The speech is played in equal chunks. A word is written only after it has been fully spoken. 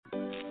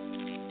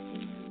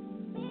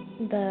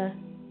The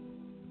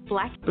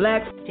black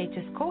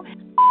status quo.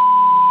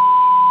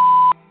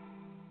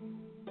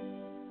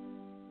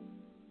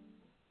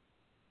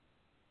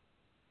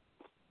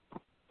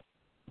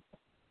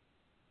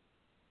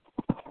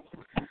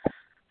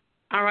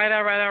 All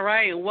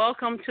right.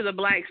 Welcome to the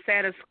Black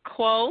Status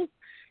Quo.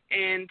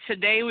 And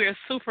today we are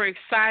super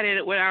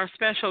excited with our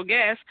special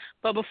guest.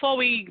 But before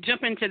we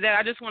jump into that,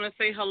 I just want to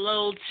say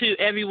hello to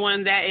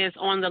everyone that is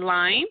on the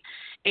line.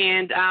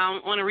 And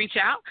I want to reach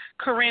out.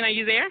 Corinne, are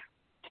you there?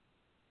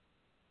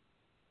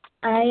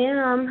 I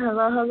am.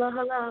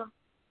 Hello.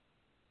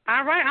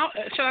 All right.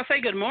 Should I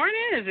say good morning?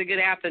 Is it good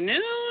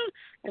afternoon?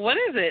 What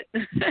is it?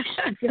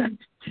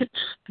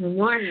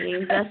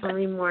 Morning.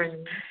 Definitely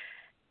morning.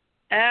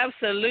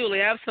 Absolutely.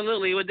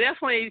 Well,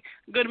 definitely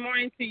good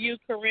morning to you,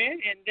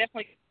 Corinne, and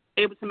definitely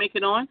able to make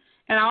it on.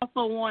 And I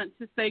also want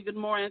to say good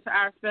morning to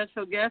our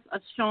special guest,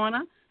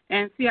 Ashawna,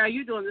 and see how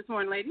you doing this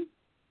morning, lady.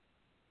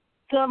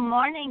 Good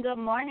morning.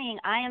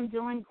 I am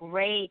doing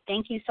great.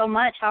 Thank you so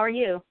much. How are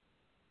you?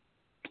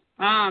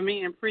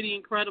 Man, pretty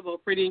incredible.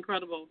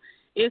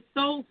 It's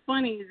so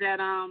funny that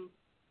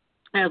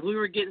as we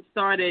were getting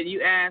started,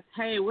 you asked,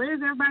 hey,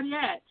 where's everybody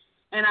at?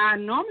 And I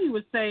normally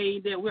would say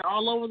that we're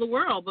all over the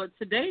world, but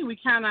today we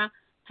kind of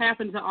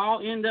happen to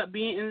all end up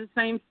being in the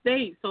same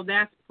state, so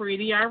that's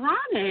pretty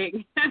ironic.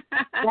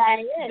 That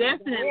is.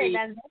 Definitely.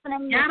 That's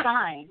definitely a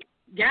sign.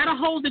 Gotta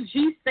hold the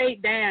G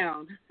state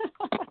down.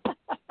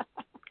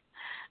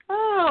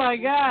 Oh, my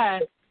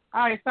God.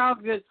 All right,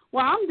 sounds good.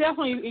 Well, I'm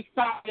definitely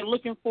excited and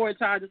looking forward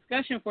to our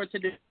discussion for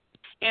today.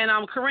 And,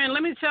 Corinne,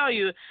 let me tell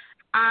you,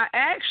 I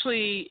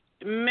actually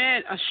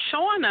met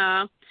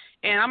Ashawna,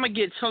 and I'm going to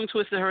get tongue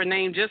twisted her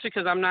name just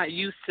because I'm not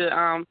used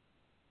to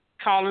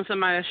calling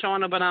somebody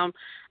Ashawna, but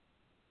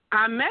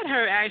I met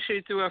her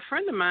actually through a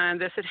friend of mine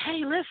that said,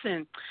 hey,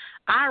 listen,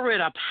 I read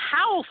a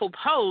powerful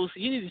post.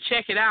 You need to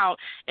check it out,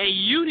 and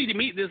you need to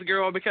meet this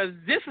girl because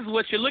this is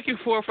what you're looking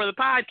for the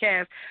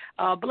podcast,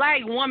 a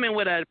black woman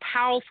with a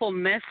powerful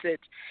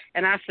message.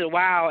 And I said,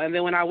 wow. And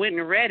then when I went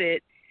and read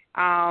it,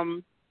 I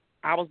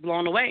was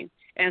blown away.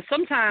 And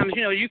sometimes,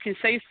 you can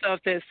say stuff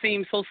that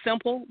seems so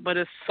simple, but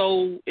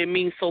it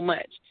means so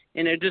much,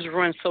 and it just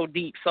runs so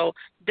deep. So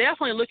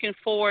definitely looking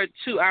forward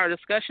to our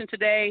discussion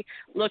today,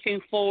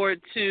 looking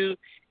forward to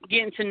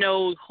getting to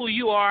know who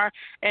you are,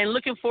 and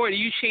looking forward to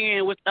you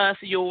sharing with us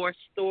your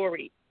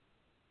story.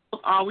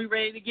 Are we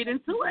ready to get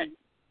into it?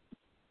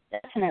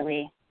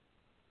 Definitely.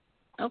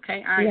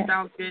 Okay, all right, yes.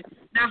 Sounds good.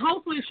 Now,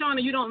 hopefully,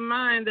 Shauna, you don't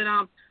mind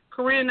that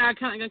Corinne and I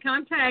kind of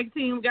tag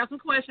team. We got some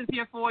questions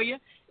here for you,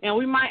 and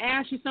we might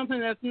ask you something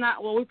that's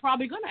not, well, we're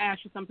probably going to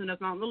ask you something that's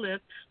not on the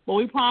list, but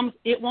we promise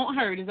it won't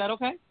hurt. Is that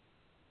okay?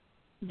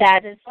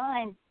 That is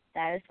fine.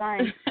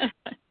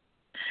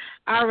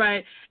 All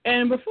right.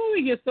 And before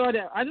we get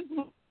started, I just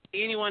want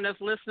anyone that's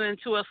listening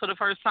to us for the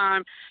first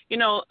time,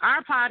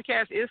 our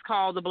podcast is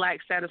called The Black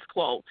Status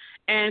Quo.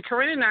 And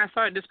Corinne and I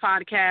started this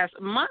podcast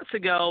months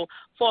ago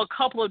for a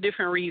couple of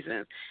different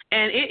reasons.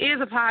 And it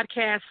is a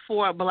podcast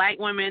for black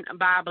women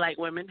by black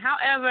women.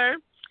 However,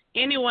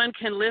 anyone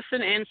can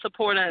listen and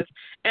support us.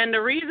 And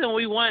the reason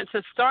we wanted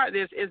to start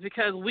this is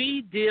because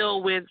we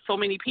deal with so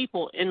many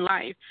people in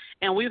life,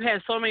 and we've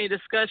had so many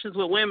discussions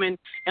with women.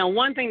 And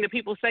one thing that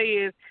people say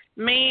is,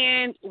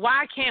 man,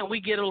 why can't we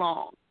get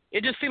along?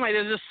 It just seems like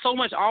there's just so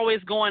much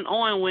always going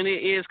on when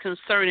it is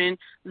concerning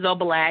the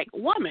black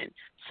woman.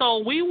 So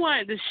we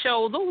wanted to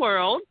show the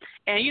world,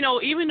 and,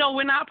 even though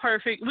we're not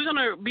perfect, we're going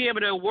to be able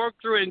to work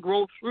through and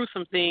grow through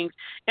some things.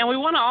 And we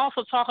want to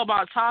also talk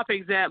about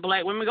topics that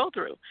black women go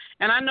through.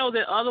 And I know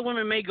that other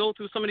women may go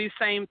through some of these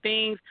same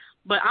things,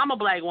 but I'm a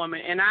black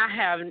woman, and I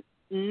have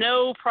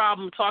no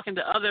problem talking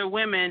to other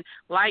women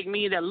like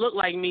me that look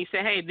like me,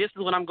 say, hey, this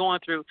is what I'm going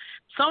through.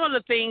 Some of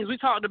the things we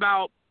talked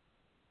about,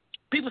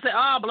 people say,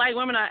 black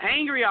women are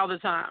angry all the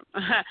time.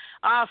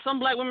 Some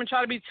black women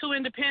try to be too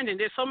independent.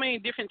 There's so many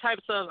different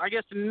types of,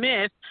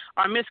 myths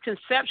or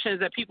misconceptions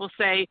that people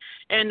say.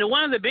 And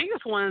one of the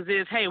biggest ones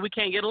is, hey, we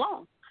can't get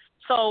along.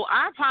 So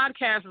our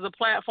podcast is a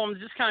platform to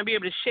just kind of be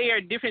able to share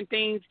different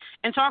things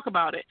and talk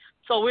about it.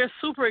 So we're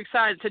super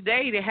excited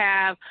today to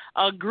have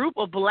a group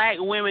of black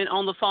women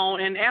on the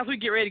phone. And as we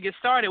get ready to get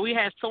started, we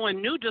had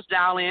someone new just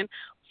dial in,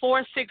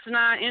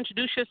 469.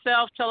 Introduce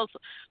yourself. Tell us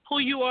who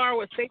you are,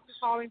 what state you're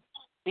calling.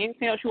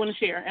 Anything else you want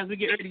to share as we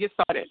get ready to get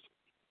started?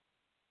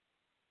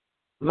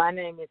 My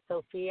name is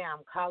Sophia.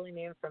 I'm calling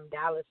in from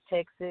Dallas,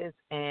 Texas,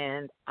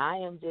 and I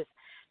am just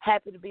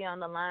happy to be on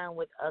the line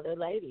with other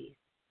ladies.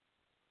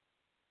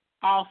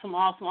 Awesome.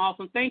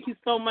 Thank you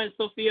so much,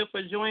 Sophia,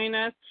 for joining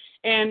us.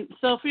 And,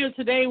 Sophia,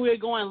 today we're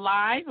going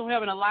live. We're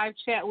having a live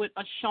chat with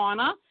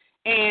Ashawna,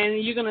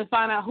 and you're going to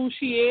find out who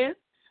she is,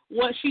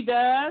 what she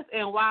does,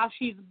 and why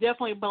she's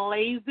definitely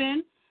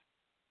blazing.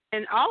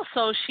 And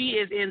also, she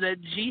is in the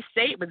G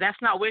state, but that's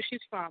not where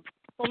she's from.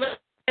 So let's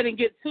go ahead and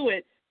get to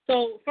it.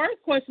 So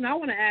first question I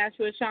want to ask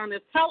you, Ashawna,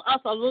 is tell us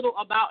a little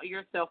about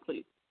yourself,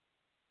 please.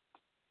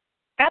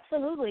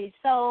 Absolutely.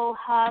 So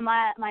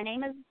my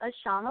name is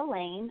Ashawna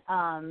Lane.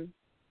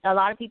 A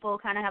lot of people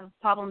kind of have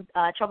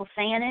trouble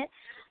saying it.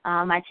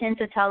 I tend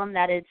to tell them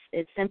that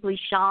it's simply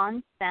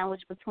Sean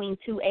sandwiched between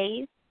two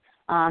A's.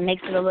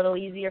 Makes it a little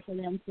easier for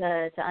them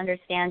to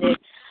understand it.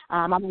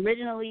 I'm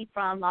originally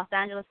from Los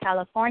Angeles,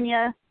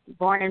 California,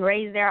 born and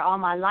raised there all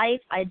my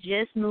life. I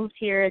just moved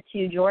here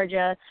to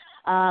Georgia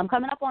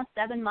coming up on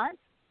 7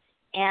 months,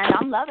 and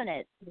I'm loving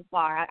it so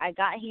far. I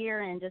got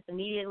here and just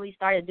immediately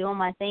started doing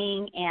my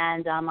thing,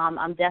 and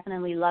I'm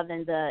definitely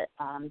loving the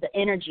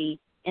energy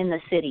in the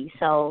city.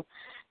 So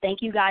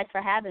thank you guys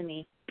for having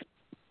me.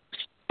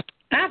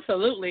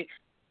 Absolutely.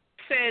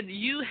 Said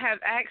you have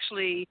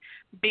actually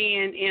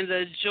been in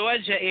the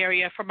Georgia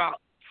area for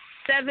about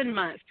 7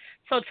 months.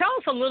 So tell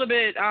us a little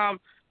bit,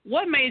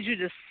 what made you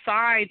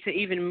decide to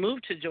even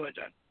move to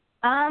Georgia?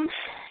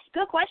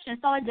 Good question.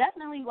 So it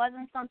definitely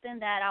wasn't something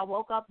that I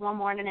woke up one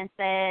morning and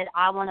said,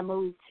 I want to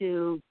move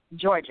to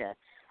Georgia.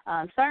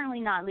 Certainly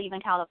not leaving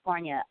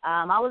California.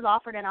 I was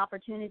offered an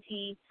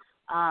opportunity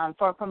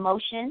for a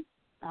promotion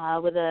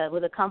with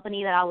a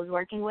company that I was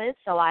working with,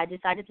 so I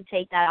decided to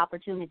take that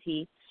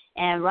opportunity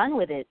and run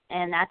with it,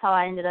 and that's how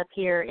I ended up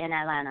here in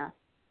Atlanta.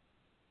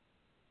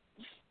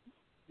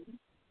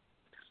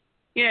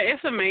 Yeah,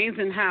 it's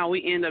amazing how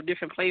we end up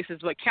different places,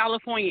 but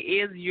California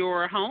is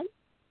your home?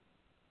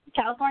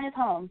 California's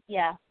home,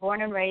 yeah.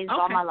 Born and raised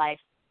all my life.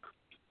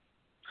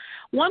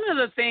 One of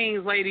the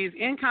things, ladies,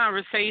 in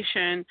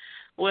conversation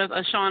with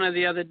Ashawna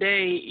the other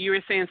day, you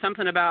were saying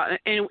something about,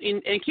 and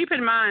keep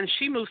in mind,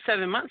 she moved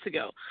 7 months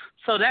ago.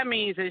 So that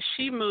means that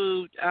she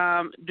moved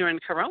during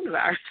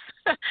coronavirus.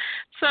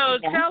 So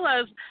tell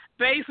us,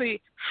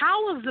 basically,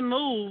 how was the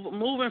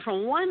moving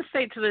from one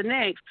state to the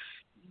next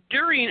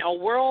during a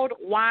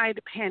worldwide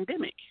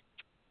pandemic?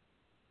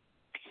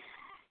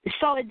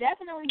 So it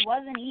definitely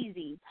wasn't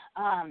easy.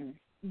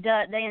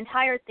 The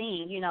entire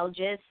thing,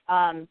 just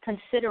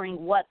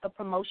considering what the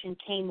promotion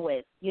came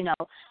with,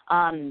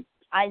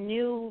 I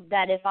knew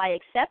that if I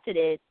accepted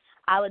it,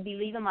 I would be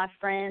leaving my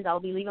friends, I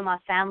would be leaving my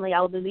family, I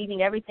would be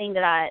leaving everything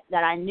that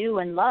I knew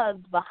and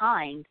loved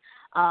behind.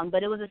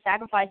 But it was a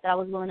sacrifice that I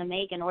was willing to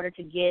make in order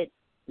to get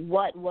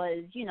what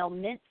was,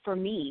 meant for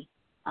me.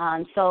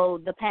 So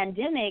the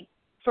pandemic,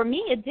 for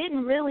me, it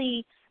didn't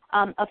really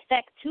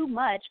affect too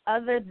much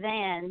other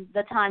than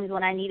the times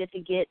when I needed to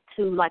get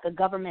to like a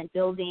government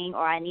building,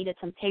 or I needed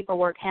some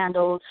paperwork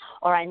handled,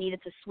 or I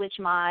needed to switch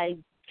my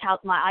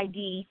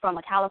ID from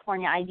a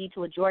California ID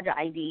to a Georgia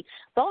ID.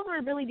 Those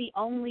were really the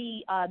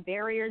only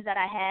barriers that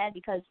I had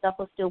because stuff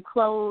was still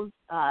closed,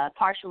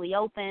 partially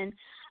open.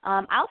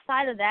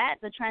 Outside of that,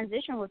 the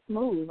transition was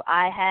smooth.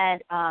 I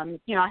had, I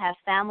have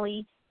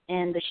family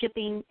in the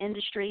shipping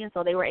industry, and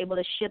so they were able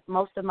to ship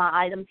most of my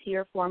items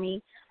here for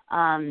me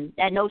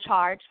at no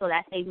charge, so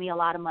that saved me a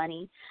lot of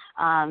money.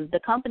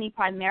 The company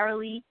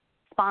primarily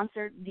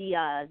sponsored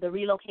the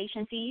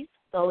relocation fees,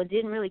 so it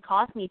didn't really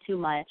cost me too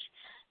much.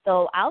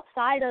 So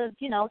outside of,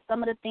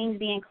 some of the things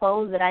being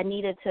closed that I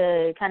needed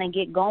to kind of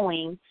get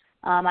going,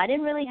 I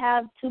didn't really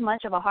have too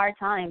much of a hard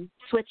time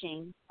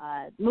switching,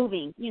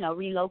 moving,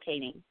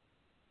 relocating.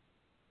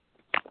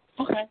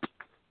 Okay.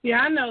 Yeah,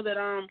 I know that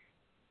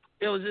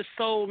there was just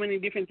so many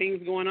different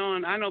things going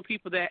on. I know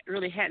people that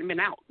really hadn't been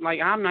out.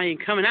 Like, I'm not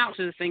even coming out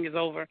till this thing is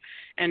over.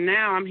 And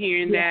now I'm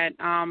hearing that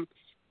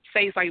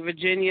states like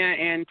Virginia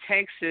and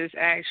Texas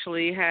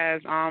actually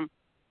has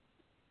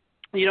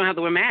you don't have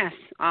to wear masks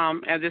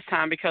at this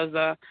time because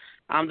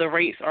the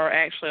rates are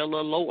actually a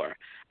little lower.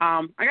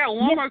 I got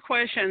one more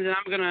question,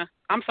 and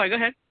I'm sorry, go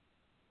ahead.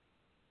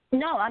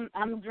 No,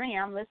 I'm agreeing.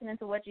 I'm listening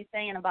to what you're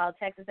saying about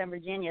Texas and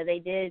Virginia. They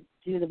did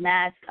do the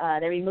mask.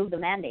 They removed the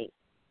mandate.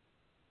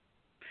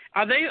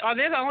 Are they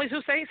the only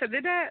two states that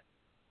did that?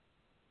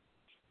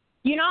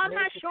 I'm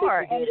not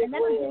sure. And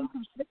then I'm getting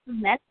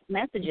consistent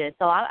messages,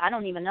 so I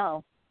don't even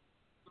know.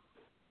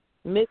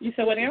 Mississippi you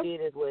said what else?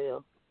 did as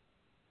well.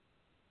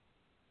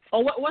 Oh,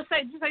 what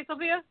state did you say,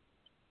 Sophia?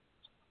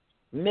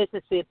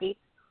 Mississippi.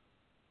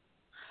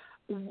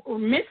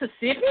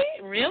 Mississippi?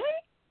 Really?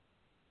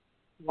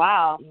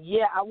 Wow.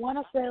 Yeah, I want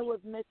to say it was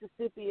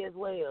Mississippi as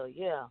well,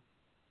 yeah.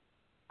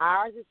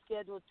 Ours is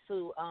scheduled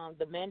to,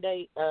 the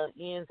mandate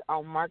ends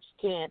on March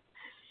 10th,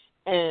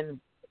 and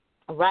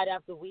right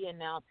after we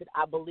announced it,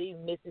 I believe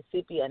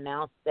Mississippi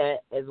announced that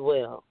as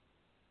well.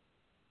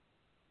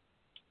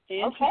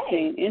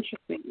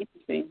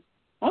 Interesting.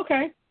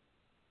 Okay.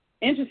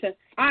 Interesting.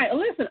 All right,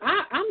 listen,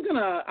 I'm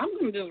gonna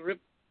just rip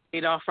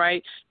it off,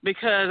 right?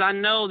 Because I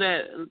know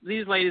that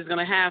these ladies are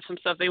gonna have some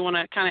stuff they want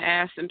to kind of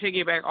ask and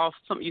piggyback off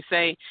something you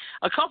say.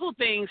 A couple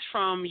things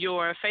from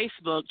your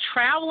Facebook: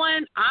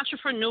 traveling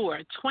entrepreneur,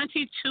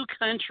 22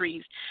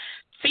 countries,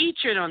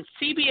 featured on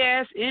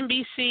CBS,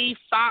 NBC,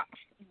 Fox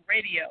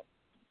Radio.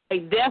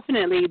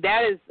 Definitely,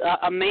 that is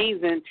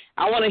amazing.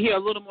 I want to hear a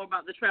little more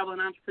about the traveling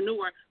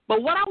entrepreneur.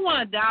 But what I want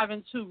to dive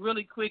into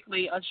really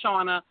quickly,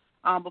 Ashawna,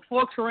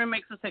 before Corinne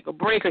makes us take a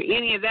break or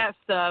any of that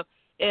stuff,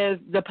 is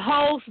the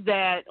post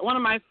that one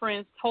of my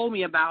friends told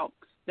me about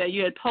that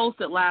you had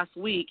posted last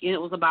week, and it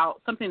was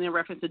about something in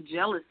reference to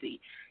jealousy.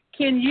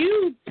 Can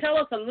you tell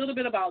us a little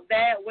bit about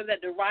that, where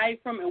that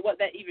derived from, and what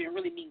that even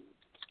really means?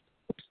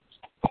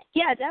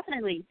 Yeah,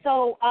 definitely.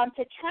 So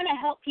to kind of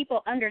help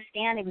people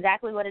understand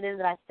exactly what it is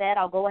that I said,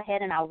 I'll go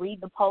ahead and I'll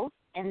read the post,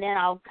 and then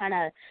I'll kind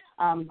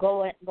of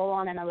go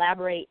on and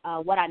elaborate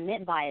what I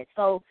meant by it.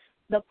 So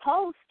the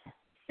post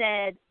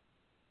said,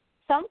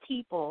 some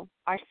people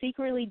are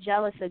secretly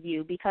jealous of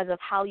you because of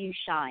how you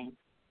shine.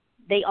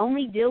 They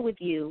only deal with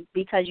you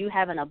because you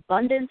have an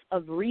abundance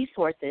of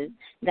resources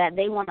that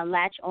they want to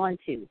latch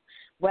onto,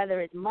 whether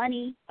it's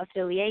money,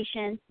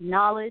 affiliation,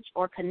 knowledge,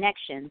 or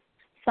connections.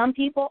 Some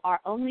people are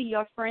only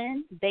your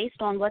friend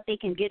based on what they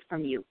can get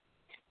from you.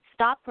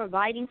 Stop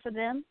providing for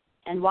them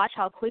and watch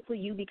how quickly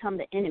you become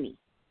the enemy.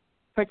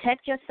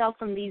 Protect yourself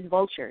from these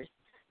vultures.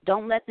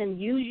 Don't let them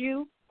use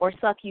you or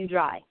suck you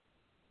dry.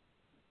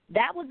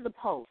 That was the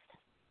post.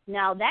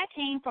 Now, that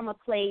came from a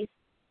place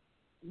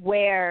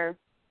where,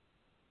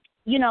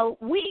 you know,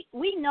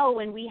 we know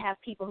when we have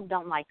people who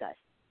don't like us.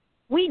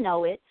 We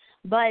know it,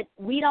 but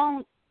we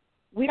don't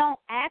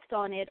act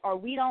on it, or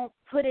we don't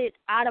put it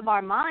out of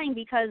our mind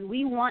because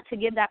we want to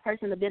give that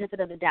person the benefit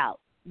of the doubt.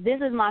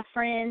 This is my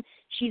friend.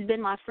 She's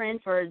been my friend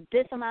for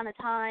this amount of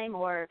time,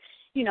 or,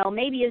 you know,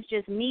 maybe it's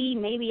just me.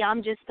 Maybe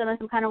I'm just feeling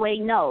some kind of way.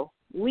 No,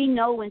 we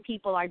know when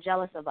people are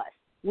jealous of us.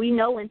 We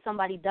know when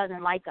somebody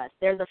doesn't like us.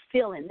 There's a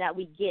feeling that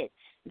we get.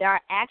 There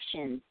are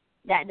actions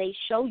that they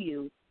show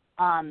you.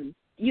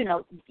 You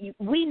know,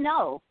 we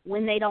know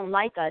when they don't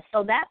like us.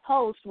 So that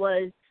post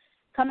was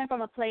coming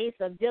from a place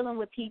of dealing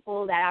with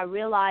people that I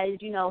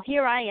realized, you know,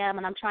 here I am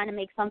and I'm trying to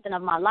make something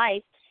of my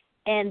life,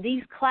 and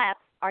these claps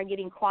are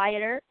getting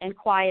quieter and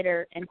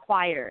quieter and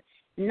quieter.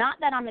 Not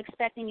that I'm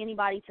expecting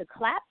anybody to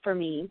clap for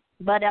me,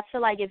 but I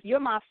feel like if you're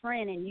my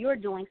friend and you're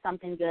doing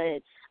something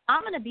good,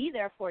 I'm going to be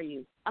there for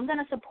you. I'm going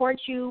to support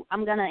you.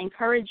 I'm going to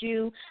encourage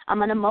you. I'm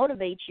going to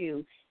motivate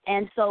you.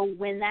 And so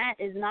when that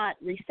is not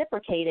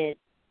reciprocated,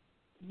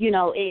 you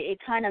know, it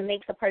kind of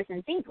makes a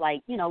person think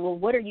like, you know, well,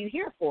 what are you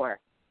here for?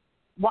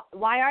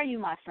 Why are you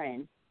my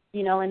friend?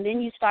 You know, and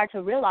then you start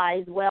to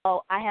realize,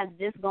 well, I have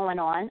this going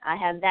on. I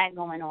have that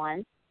going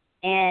on.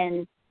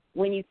 And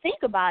when you think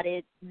about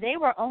it, they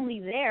were only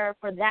there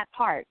for that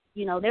part.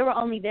 You know, they were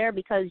only there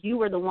because you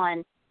were the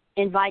one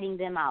inviting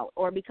them out,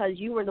 or because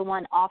you were the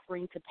one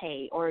offering to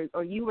pay, or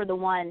you were the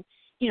one,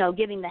 you know,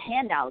 giving the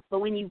handouts. But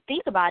when you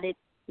think about it,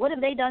 what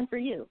have they done for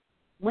you?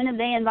 When have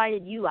they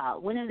invited you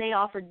out? When have they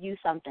offered you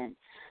something?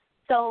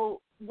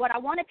 So what I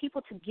wanted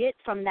people to get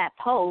from that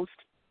post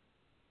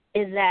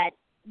is that,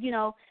 you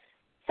know,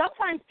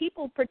 sometimes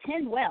people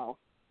pretend well,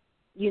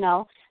 you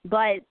know,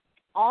 but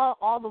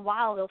all the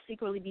while they'll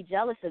secretly be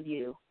jealous of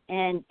you.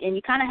 And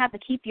you kind of have to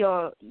keep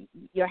your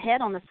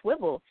head on the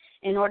swivel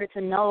in order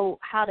to know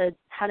how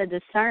to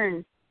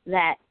discern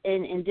that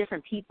in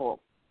different people.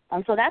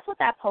 So that's what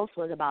that post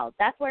was about.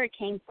 That's where it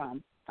came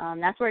from.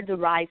 That's where it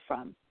derived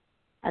from.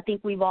 I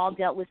think we've all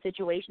dealt with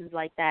situations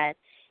like that.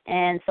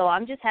 And so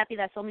I'm just happy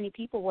that so many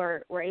people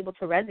were able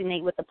to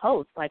resonate with the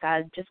post. Like,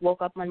 I just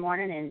woke up one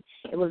morning and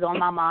it was on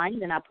my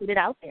mind and I put it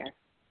out there.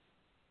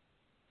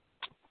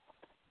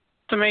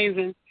 It's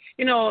amazing.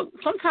 You know,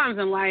 sometimes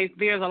in life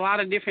there's a lot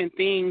of different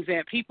things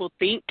that people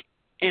think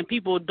and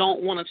people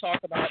don't want to talk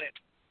about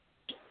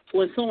it.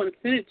 When someone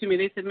sent it to me,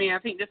 they said, man, I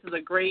think this is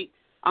a great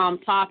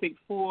topic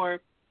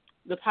for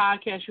the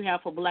podcast you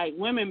have for Black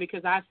women,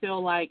 because I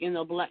feel like in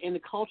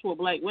the culture of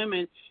Black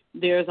women,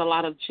 there's a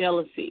lot of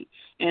jealousy,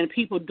 and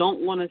people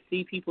don't want to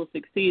see people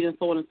succeed, and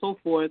so on and so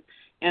forth.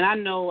 And I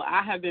know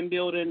I have been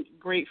building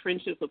great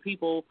friendships with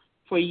people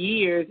for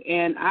years,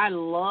 and I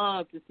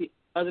love to see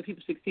other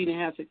people succeed and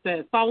have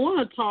success. So I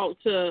want to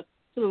talk to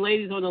the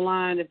ladies on the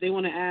line if they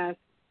want to ask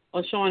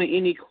Ashawna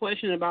any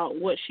question about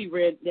what she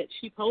read that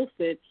she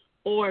posted,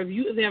 or if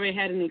you've ever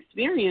had an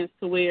experience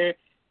to where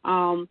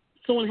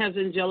someone has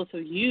been jealous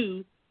of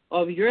you,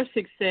 of your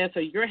success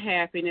or your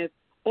happiness,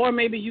 or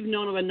maybe you've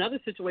known of another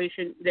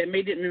situation that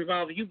may didn't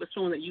involve you, but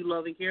someone that you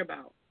love and care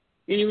about.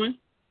 Anyone?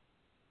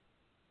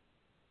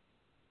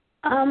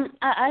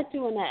 I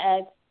do want to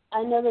ask,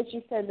 I know that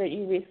you said that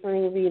you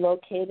recently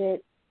relocated.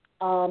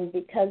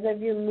 Because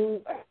of your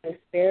move, are you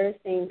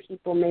experiencing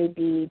people may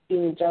be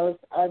being jealous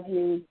of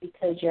you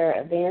because you're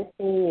advancing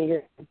and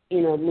you're,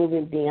 you know,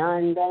 moving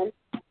beyond them?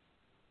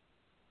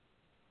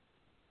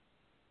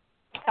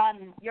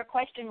 Your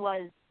question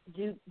was,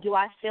 do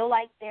I feel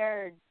like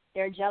they're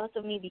jealous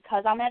of me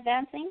because I'm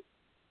advancing?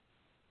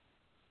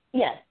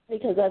 Yes,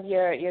 because of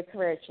your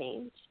career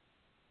change.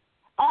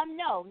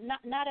 No,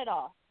 not at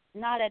all.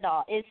 Not at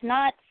all. It's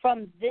not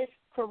from this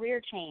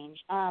career change.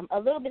 A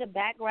little bit of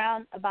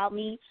background about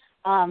me.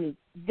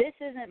 This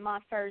isn't my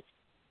first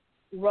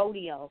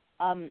rodeo.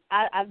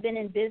 I've been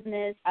in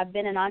business. I've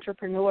been an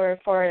entrepreneur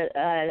for,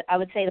 I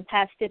would say, the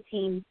past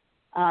 15,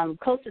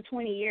 close to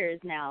 20 years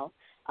now.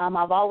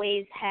 I've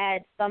always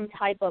had some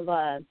type of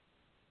a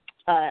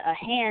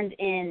hand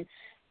in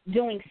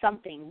doing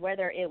something,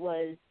 whether it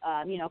was,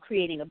 you know,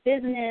 creating a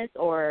business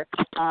or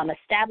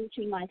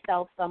establishing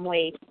myself some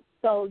way.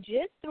 So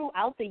just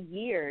throughout the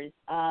years,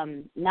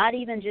 not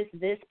even just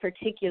this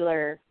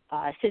particular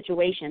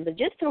situation, but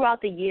just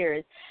throughout the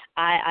years,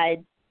 I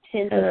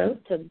tend to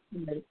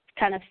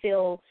kind of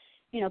feel,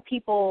 you know,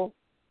 people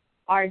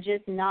are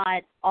just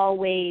not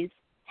always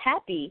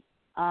happy,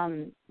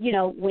 you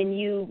know, when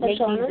you make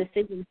these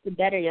decisions to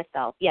better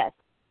yourself. Yes.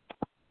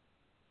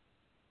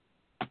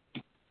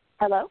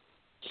 Hello?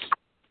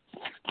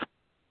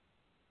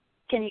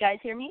 Can you guys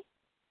hear me?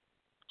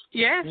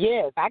 Yes.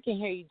 Yes, I can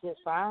hear you just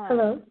fine.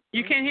 Hello?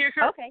 You can't hear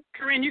her? Okay.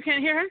 Corinne, you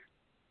can't hear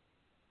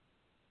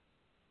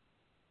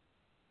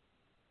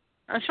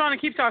her? Ashawna,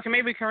 keep talking.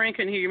 Maybe Corinne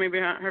couldn't hear you. Maybe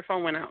her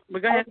phone went out.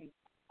 But go ahead.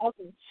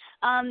 Okay.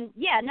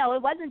 Yeah, no,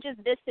 it wasn't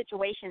just this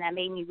situation that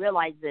made me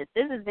realize this.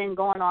 This has been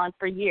going on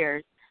for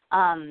years.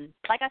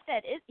 Like I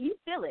said, you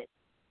feel it.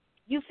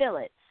 You feel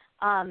it.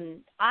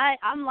 I'm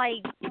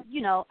like,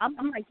 you know,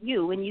 I'm like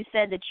you when you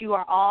said that you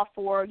are all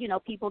for, you know,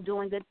 people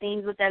doing good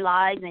things with their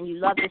lives and you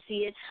love to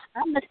see it.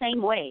 I'm the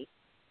same way.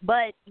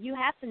 But you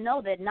have to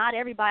know that not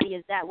everybody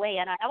is that way.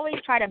 And I always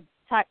try to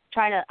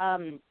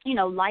you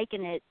know,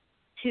 liken it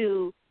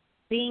to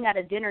being at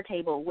a dinner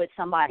table with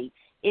somebody.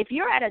 If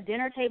you're at a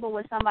dinner table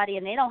with somebody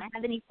and they don't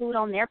have any food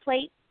on their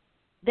plate,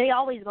 they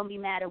always going to be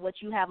mad at what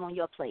you have on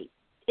your plate.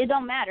 It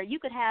don't matter. You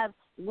could have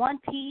one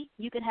pea,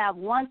 you could have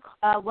one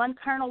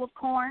kernel of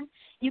corn,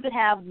 you could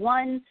have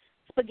one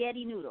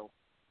spaghetti noodle,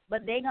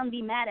 but they're going to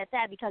be mad at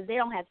that because they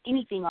don't have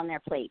anything on their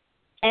plate.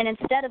 And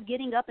instead of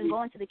getting up and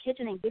going to the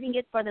kitchen and getting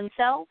it for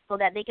themselves so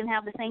that they can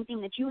have the same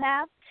thing that you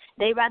have,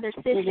 they rather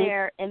sit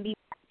there and be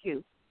mad at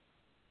you.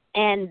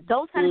 And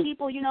those kind of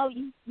people, you know,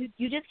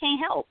 you just can't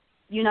help.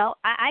 You know,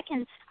 I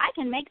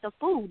can make the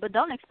food, but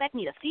don't expect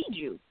me to feed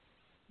you.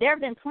 There have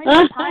been plenty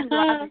of times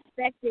where I've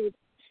expected.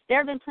 There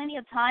have been plenty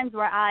of times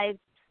where I've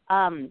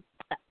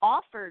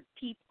offered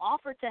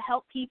to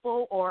help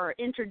people or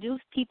introduce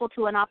people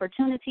to an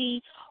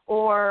opportunity,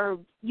 or,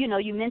 you know,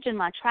 you mentioned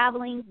my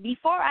traveling.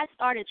 Before I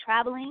started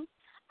traveling,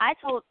 I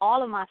told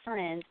all of my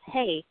friends,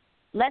 hey,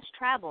 let's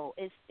travel.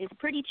 It's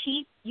pretty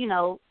cheap, you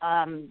know.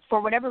 For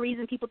whatever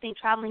reason, people think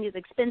traveling is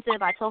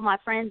expensive. I told my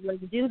friends,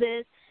 let's do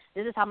this.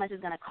 This is how much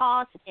it's going to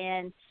cost.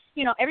 And,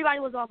 you know, everybody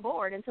was on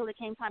board until it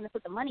came time to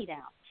put the money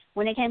down.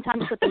 When it came time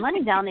to put the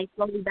money down, they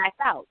slowly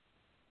backed out.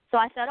 So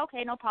I said,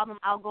 okay, no problem.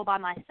 I'll go by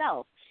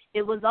myself.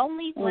 It was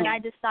only when I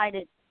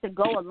decided to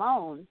go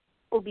alone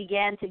people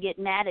began to get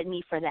mad at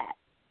me for that.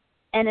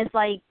 And it's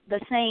like the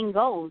saying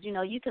goes, you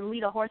know, you can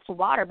lead a horse to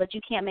water, but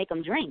you can't make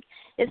them drink.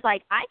 It's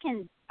like I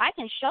can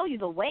show you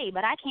the way,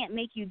 but I can't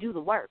make you do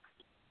the work.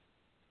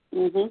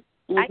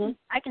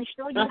 I can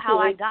show you how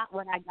I got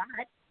what I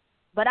got,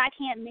 but I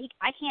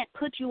can't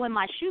put you in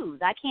my shoes.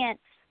 I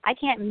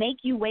can't make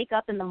you wake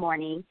up in the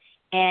morning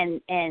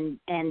and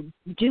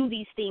do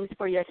these things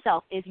for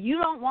yourself. If you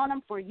don't want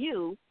them for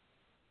you,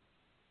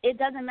 it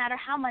doesn't matter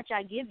how much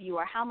I give you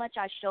or how much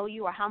I show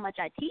you or how much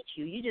I teach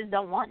you. You just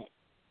don't want it.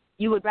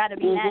 You would rather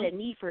be mad at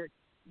me for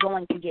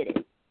going to get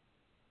it.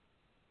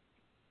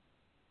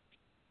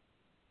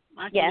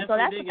 Yeah, so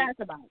that's what that's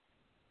about.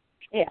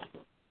 Yeah.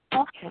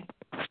 Okay.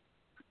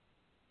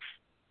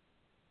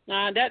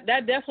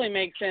 That definitely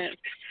makes sense.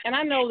 And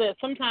I know that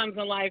sometimes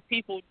in life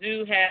people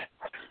do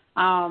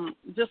have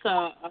just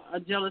a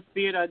jealous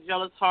spirit or a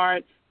jealous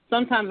heart.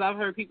 Sometimes I've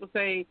heard people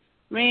say,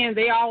 man,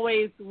 they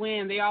always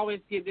win. They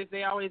always get this.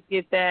 They always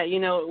get that. You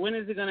know, when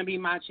is it going to be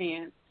my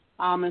chance?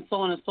 And so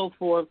on and so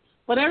forth.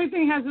 But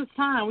everything has its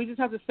time. We just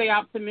have to stay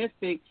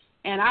optimistic.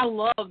 And I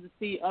love to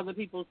see other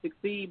people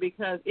succeed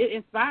because it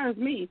inspires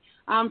me.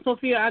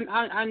 Sophia,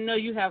 I know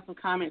you have some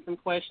comments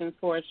and questions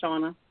for us,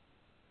 Ashawna.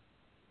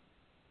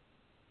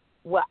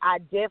 Well, I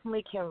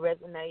definitely can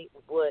resonate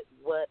with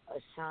what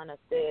Ashawna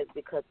says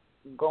because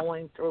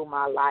going through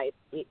my life,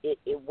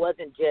 it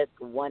wasn't just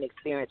one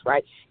experience,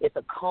 right? It's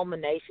a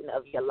culmination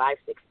of your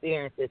life's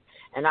experiences.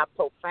 And I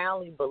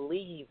profoundly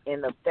believe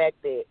in the fact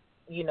that,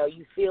 you know,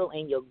 you feel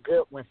in your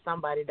gut when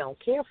somebody don't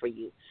care for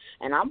you.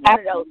 And I'm one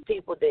of those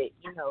people that,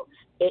 you know,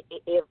 if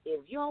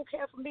you don't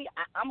care for me,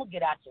 I'm going to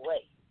get out your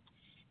way.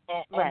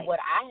 And what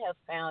I have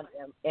found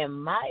in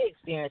my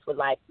experience with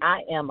life,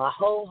 I am a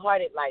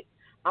wholehearted, like,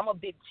 I'm a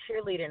big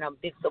cheerleader and I'm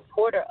a big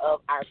supporter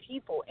of our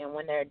people and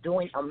when they're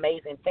doing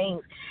amazing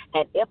things.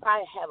 And if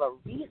I have a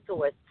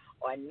resource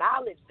or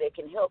knowledge that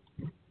can help,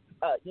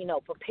 you know,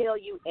 propel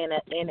you in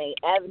a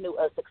avenue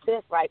of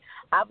success, right,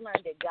 I've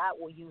learned that God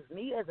will use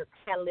me as a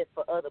catalyst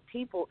for other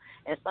people.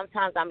 And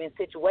sometimes I'm in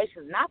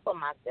situations, not for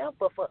myself,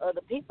 but for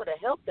other people to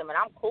help them. And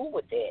I'm cool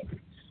with that.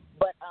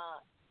 But,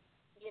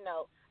 you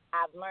know,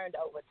 I've learned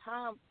over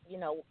time, you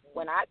know,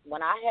 when I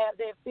have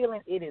that feeling,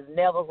 it is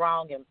never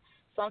wrong. And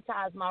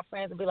sometimes my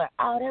friends will be like,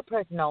 oh, that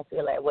person don't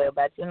feel that way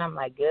about you. And I'm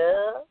like,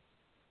 girl,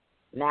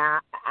 now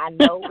I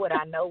know what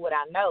I know.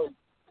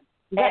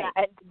 Right.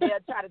 And they'll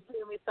try to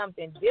tell me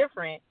something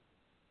different,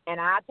 and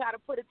I try to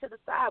put it to the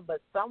side. But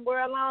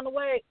somewhere along the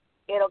way,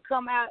 it'll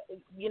come out,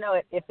 you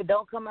know, if it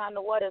don't come out in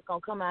the water, it's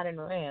going to come out in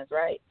the rains,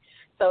 right?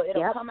 So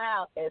it'll come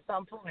out at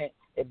some point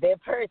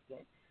that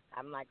person.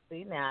 I'm like,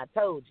 see, now I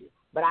told you.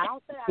 But I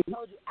don't say I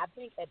told you. I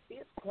think at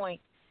this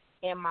point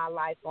in my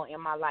life or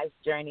in my life's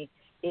journey,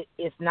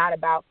 it's not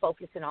about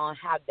focusing on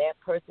how that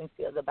person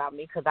feels about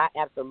me because I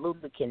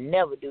absolutely can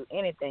never do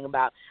anything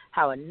about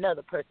how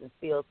another person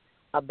feels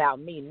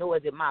about me, nor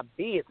is it my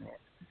business.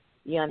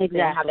 You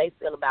understand how they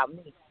feel about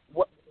me.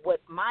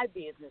 what my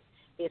business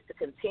is to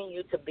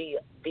continue to be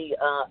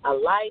a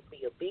light,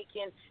 be a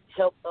beacon,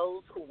 help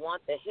those who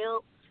want the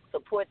help,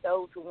 support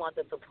those who want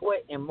the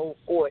support, and move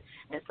forward.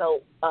 And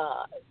so,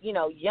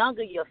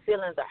 younger, your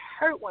feelings are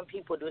hurt when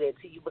people do that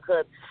to you,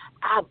 because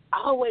I've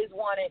always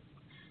wanted,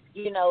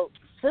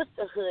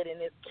 sisterhood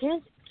and this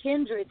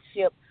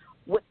kindredship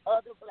with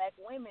other black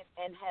women,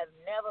 and have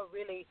never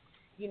really,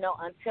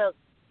 until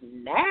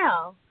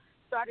now,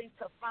 starting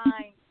to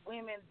find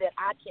women that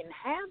I can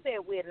have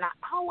that with. And I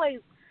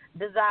always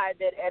desired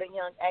that at a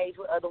young age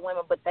with other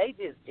women, but they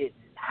just did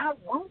not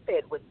want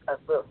that with a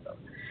sister.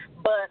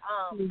 But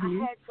I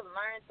had to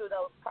learn through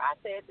those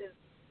processes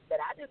that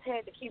I just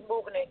had to keep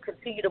moving and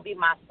continue to be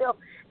myself,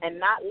 and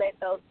not let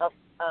those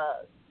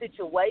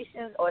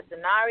situations or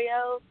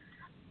scenarios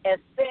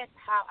affect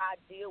how I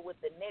deal with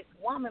the next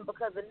woman,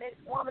 because the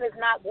next woman is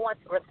not going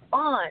to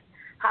respond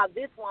how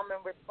this woman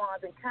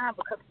responds in kind,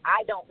 because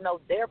I don't know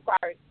their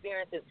prior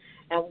experiences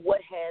and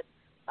what has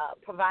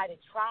provided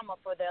trauma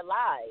for their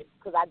lives,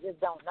 because I just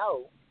don't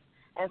know.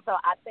 And so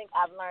I think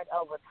I've learned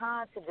over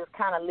time to just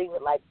kind of leave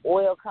it like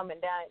oil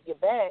coming down your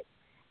back,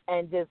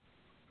 and just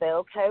say,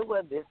 okay,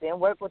 well, this didn't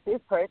work with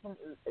this person.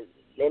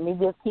 Let me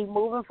just keep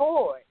moving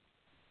forward.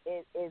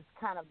 It's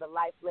kind of the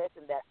life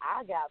lesson that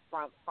I got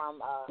from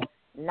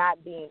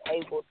not being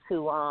able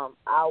to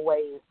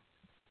always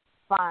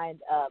find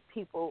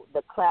people,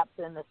 the claps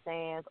in the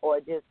stands, or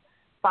just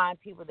find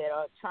people that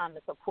are trying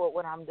to support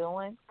what I'm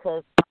doing,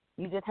 because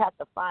you just have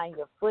to find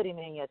your footing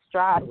and your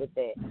stride with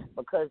that,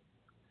 because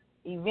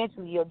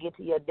eventually you'll get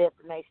to your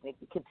destination if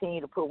you continue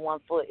to put one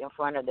foot in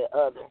front of the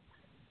other.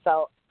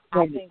 So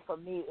I think for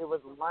me it was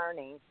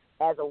learning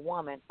as a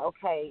woman,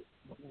 okay,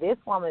 this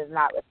woman is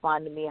not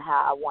responding to me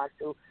how I want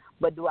to,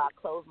 but do I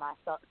close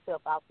myself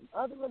out from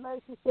other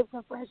relationships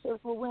and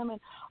friendships with women,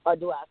 or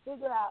do I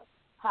figure out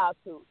how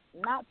to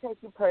not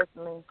take it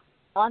personally,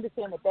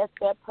 understand that that's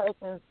that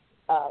person's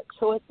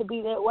choice to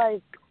be that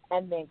way,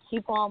 and then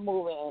keep on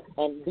moving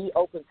and be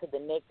open to the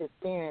next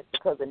experience,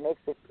 because the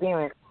next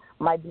experience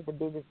might be the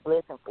biggest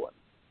blessing for me.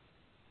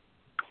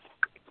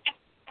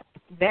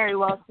 Very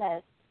well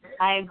said.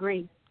 I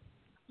agree.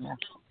 Yeah.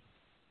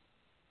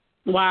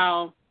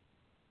 Wow.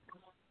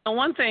 And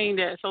one thing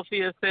that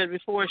Sophia said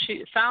before,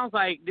 it sounds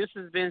like this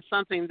has been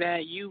something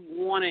that you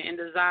wanted and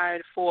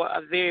desired for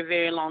a very,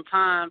 very long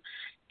time,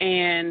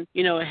 and,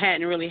 it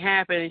hadn't really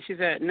happened. And she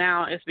said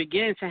now it's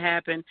beginning to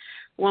happen.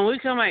 When we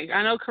come back,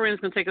 I know Corinne's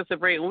going to take us a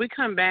break. When we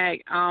come back,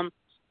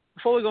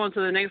 before we go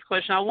into the next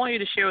question, I want you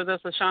to share with us,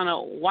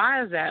 Ashawna,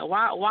 why is that?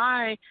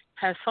 Why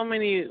has so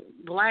many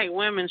black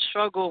women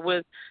struggled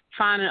with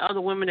finding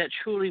other women that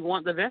truly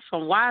want the best for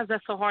them? Why is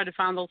that so hard to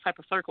find those type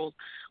of circles?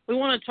 We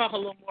want to talk a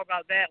little more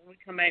about that when we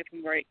come back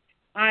from break.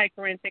 All right,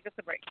 Corinne, take us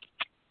a break.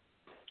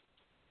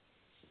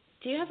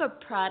 Do you have a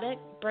product,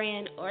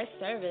 brand, or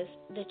service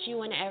that you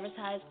want to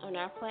advertise on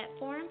our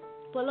platform?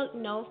 Well, look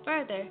no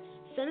further.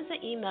 Send us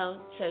an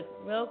email to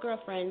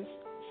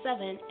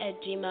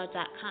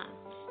realgirlfriends7@gmail.com.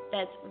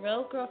 That's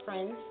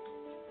realgirlfriends,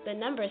 the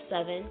number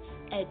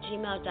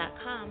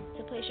 7@gmail.com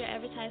to place your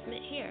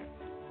advertisement here.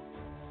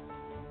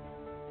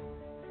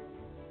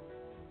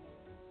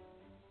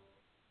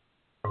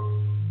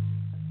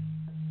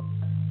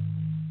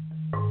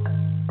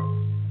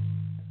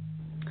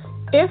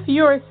 If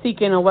you're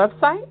seeking a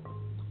website,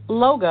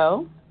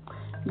 logo,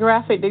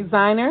 graphic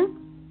designer,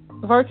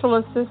 virtual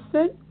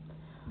assistant,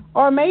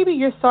 or maybe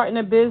you're starting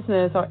a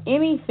business or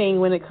anything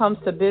when it comes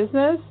to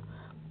business,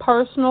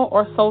 personal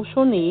or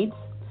social needs,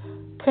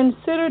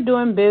 consider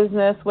doing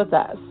business with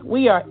us.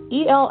 We are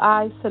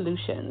ELI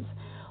Solutions.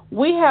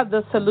 We have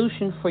the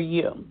solution for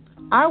you.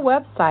 Our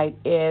website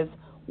is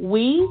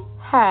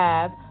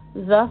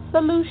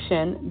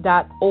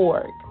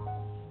wehavethesolution.org.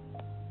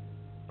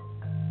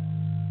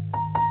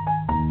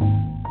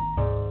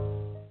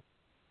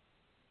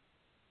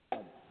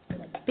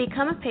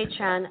 Become a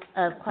patron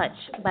of Clutch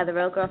by the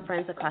Real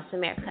Girlfriends across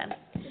America.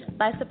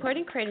 By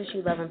supporting creators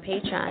you love on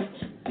Patreon,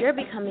 you're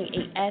becoming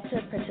an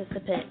active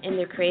participant in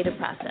their creative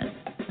process.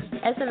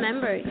 As a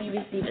member, you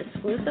receive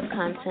exclusive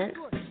content,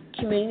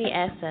 community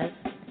access,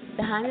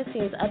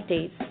 behind-the-scenes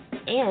updates,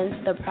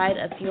 and the pride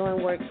of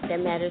fueling work that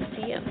matters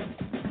to you.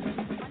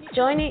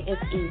 Joining is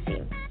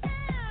easy.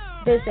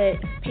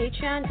 Visit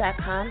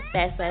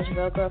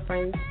patreon.com/Real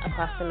Girlfriends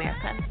across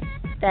America.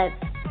 That's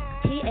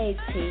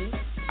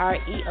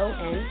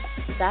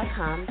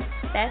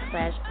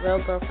patreon.com/Real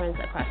Girlfriends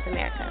across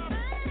America.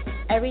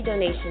 Every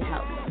donation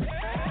helps.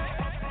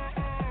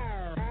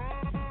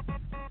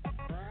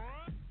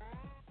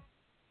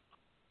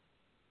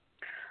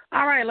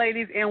 All right,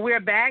 ladies, and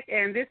we're back,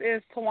 and this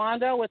is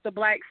Tawanda with the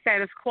Black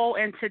Status Quo,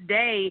 and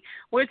today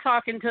we're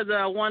talking to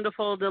the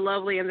wonderful, the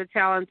lovely, and the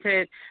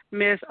talented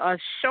Miss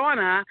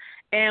Ashawna,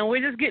 and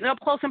we're just getting up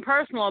close and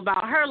personal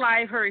about her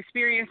life, her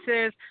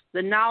experiences,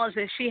 the knowledge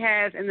that she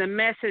has, and the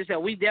message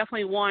that we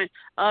definitely want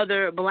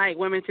other black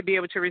women to be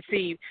able to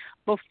receive.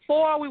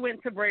 before we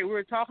went to break, we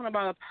were talking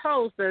about a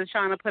post that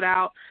Ashawna put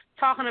out,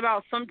 talking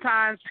about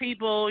sometimes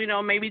people,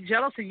 may be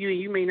jealous of you and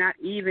you may not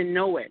even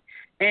know it.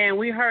 And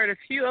we heard a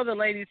few other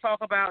ladies talk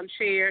about and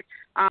share,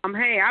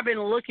 hey, I've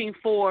been looking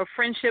for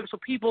friendships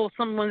with people,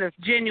 someone that's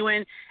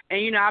genuine,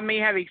 and, I may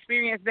have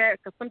experienced that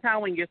because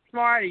sometimes when you're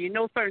smart and you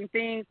know certain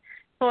things.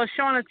 So,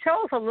 Ashawna,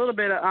 tell us a little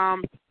bit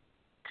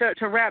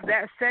to wrap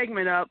that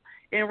segment up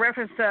in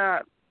reference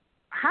to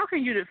how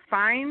can you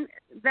define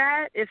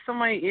that if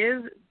somebody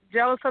is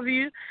jealous of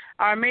you,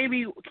 or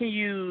maybe can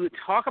you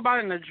talk about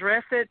it and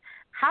address it?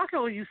 How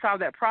can you solve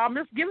that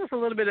problem? Just give us a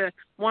little bit of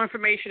more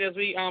information as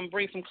we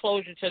bring some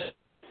closure to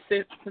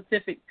this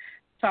specific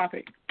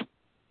topic.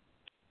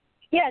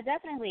 Yeah,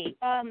 definitely.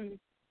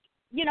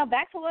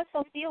 Back to what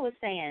Sophia was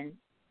saying,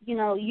 you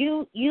know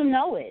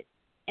it.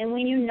 And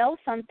when you know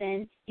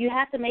something, you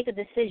have to make a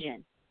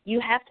decision. You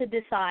have to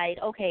decide,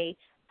 okay,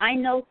 I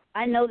know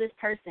this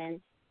person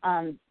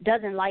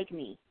doesn't like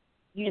me.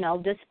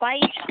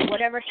 Despite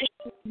whatever history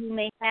you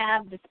may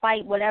have,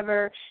 despite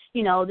whatever,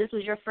 this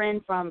was your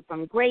friend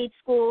from grade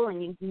school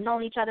and you've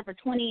known each other for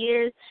 20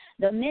 years,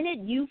 the minute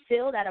you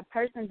feel that a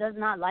person does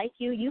not like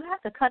you, you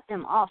have to cut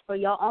them off for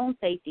your own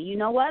safety. You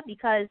know what?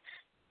 Because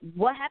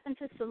what happened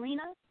to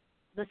Selena,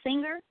 the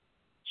singer?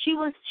 She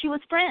was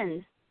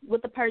friends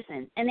with the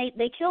person, and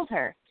they killed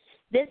her.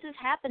 This is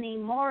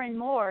happening more and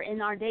more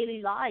in our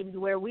daily lives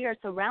where we are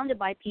surrounded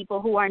by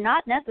people who are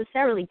not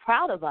necessarily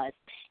proud of us.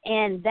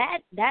 And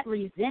that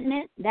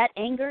resentment, that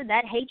anger,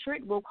 that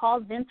hatred will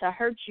cause them to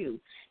hurt you.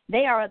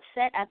 They are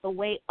upset at the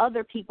way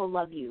other people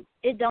love you.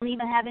 It don't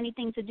even have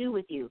anything to do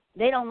with you.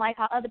 They don't like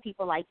how other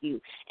people like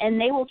you.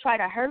 And they will try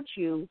to hurt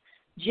you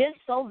just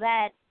so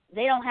that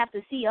they don't have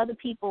to see other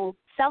people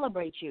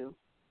celebrate you.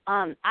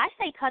 I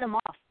say cut them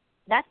off.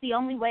 That's the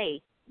only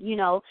way.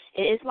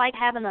 It's like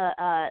having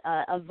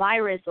a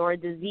virus or a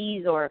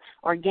disease or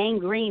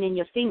gangrene in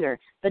your finger.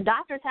 The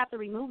doctors have to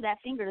remove that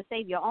finger to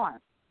save your arm.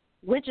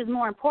 Which is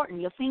more important,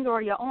 your finger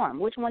or your arm?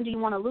 Which one do you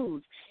want to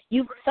lose?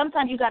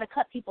 Sometimes you got to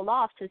cut people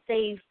off to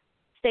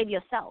save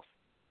yourself.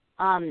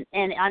 And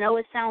I know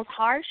it sounds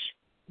harsh,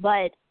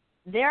 but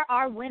there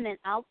are women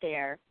out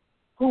there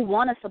who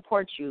want to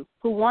support you,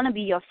 who want to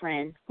be your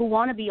friend, who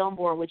want to be on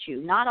board with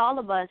you. Not all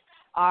of us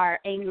are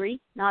angry.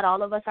 Not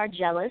all of us are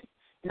jealous.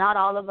 Not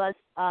all of us,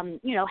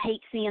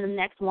 hate seeing the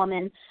next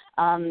woman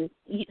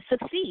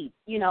succeed.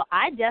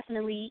 I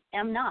definitely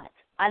am not.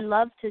 I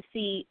love to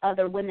see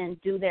other women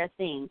do their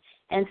thing.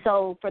 And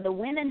so for the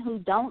women who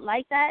don't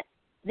like that,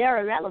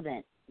 they're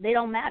irrelevant. They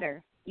don't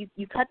matter.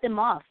 You cut them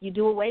off. You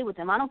do away with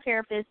them. I don't care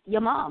if it's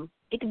your mom.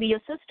 It could be your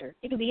sister.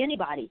 It could be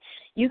anybody.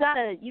 You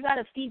gotta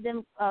feed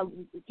them,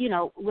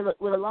 with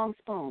a long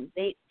spoon.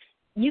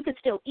 You could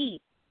still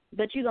eat,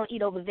 but you're gonna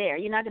eat over there.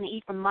 You're not gonna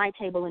eat from my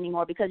table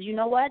anymore because you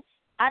know what?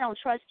 I don't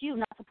trust you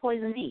not to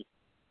poison me.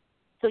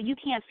 So you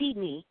can't feed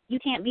me. You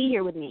can't be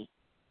here with me.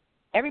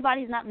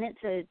 Everybody's not meant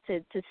to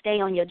stay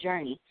on your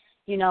journey.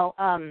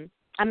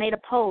 I made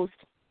a post,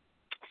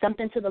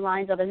 something to the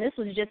lines of, and this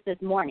was just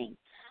this morning,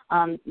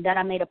 that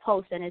I made a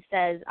post, and it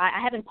says, I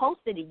haven't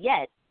posted it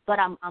yet, but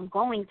I'm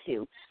going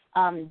to.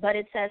 But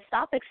it says,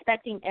 stop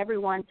expecting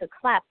everyone to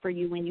clap for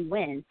you when you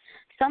win.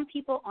 Some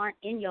people aren't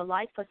in your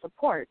life for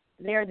support.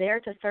 They're there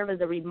to serve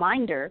as a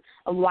reminder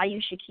of why you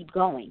should keep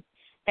going.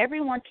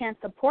 Everyone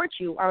can't support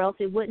you, or else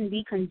it wouldn't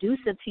be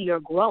conducive to your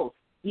growth.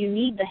 You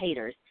need the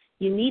haters.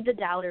 You need the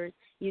doubters.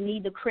 You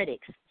need the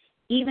critics.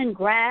 Even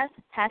grass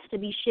has to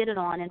be shitted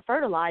on and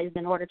fertilized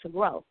in order to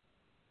grow.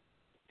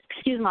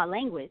 Excuse my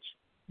language,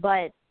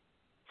 but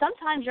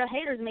sometimes your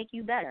haters make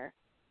you better.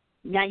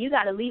 Now, you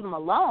got to leave them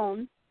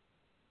alone,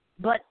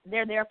 but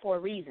they're there for a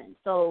reason.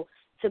 So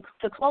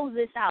to close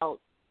this out,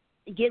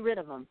 get rid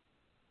of them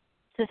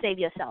to save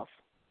yourself.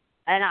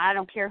 And I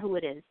don't care who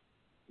it is.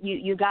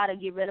 You got to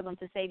get rid of them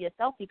to save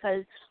yourself,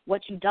 because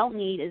what you don't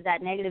need is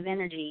that negative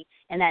energy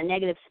and that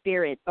negative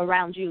spirit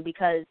around you,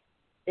 because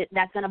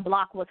that's going to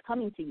block what's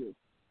coming to you.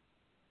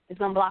 It's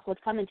going to block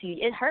what's coming to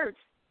you. It hurts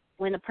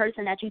when the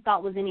person that you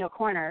thought was in your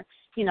corner,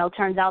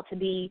 turns out to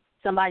be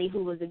somebody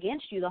who was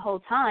against you the whole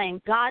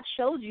time. God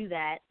showed you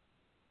that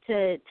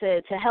to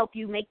help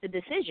you make the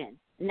decision.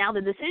 Now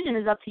the decision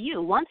is up to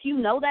you. Once you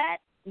know that,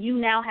 you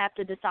now have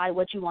to decide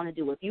what you want to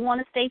do. If you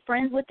want to stay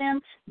friends with them,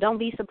 don't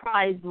be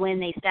surprised when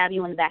they stab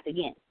you in the back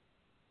again.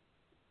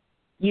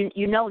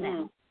 You know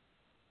now.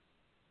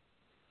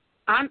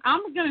 I'm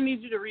going to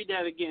need you to read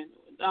that again.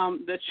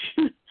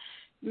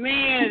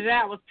 Man,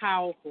 that was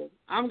powerful.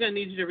 I'm going to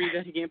need you to read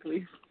that again,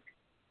 please.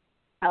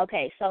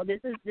 Okay, so this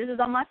is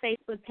on my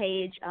Facebook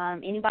page.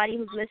 Anybody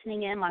who's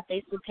listening in, my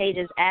Facebook page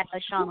is at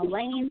Ashawna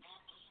Lane.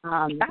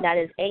 That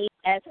is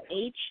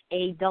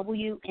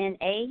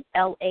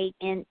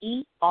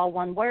ASHAWNALANE, all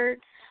one word.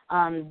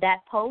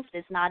 That post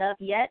is not up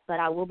yet, but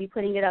I will be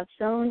putting it up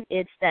soon.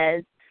 It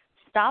says,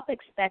 stop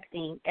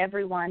expecting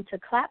everyone to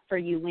clap for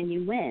you when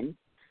you win.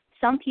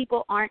 Some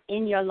people aren't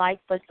in your life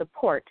for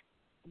support.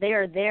 They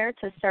are there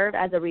to serve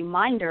as a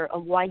reminder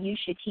of why you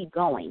should keep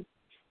going.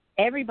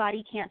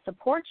 Everybody can't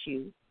support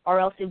you, or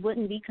else it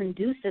wouldn't be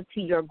conducive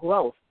to your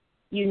growth.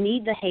 You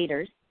need the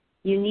haters.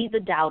 You need the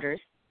doubters.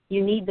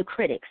 You need the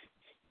critics.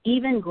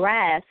 Even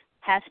grass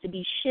has to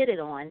be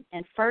shitted on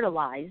and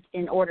fertilized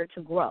in order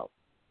to grow.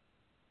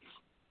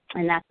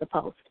 And that's the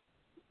post.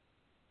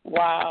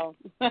 Wow.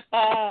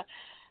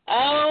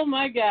 Oh,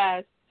 my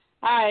gosh.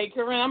 All right,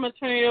 Corinne, I'm going to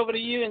turn it over to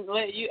you and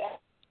let you ask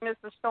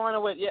Mr.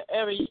 Ashawna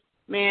whatever.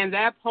 Man,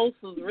 that post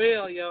was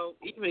real, yo.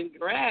 Even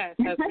grass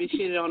has to be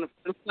shitted on the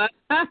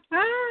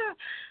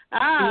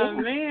Yeah.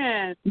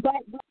 Man.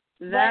 But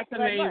That's but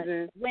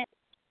amazing. Look,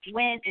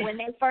 when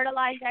they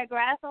fertilize that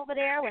grass over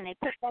there, when they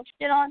put that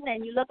shit on,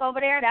 and you look over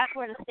there, that's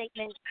where the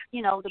statement,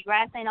 the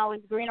grass ain't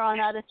always greener on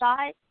the other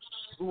side.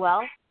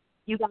 Well,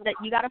 you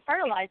gotta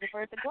fertilize it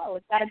for it to grow.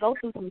 It's gotta go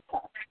through some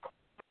stuff.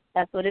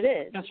 That's what it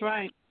is. That's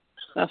right.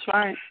 That's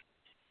right.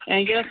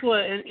 And guess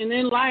what? And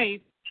in life,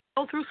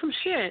 go through some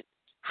shit.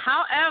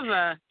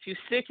 However, if you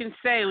stick and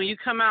stay, when you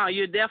come out,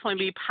 you'll definitely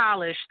be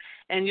polished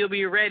and you'll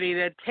be ready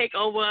to take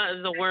over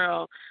the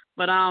world.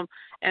 But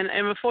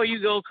and before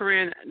you go,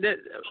 Corinne,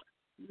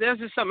 there's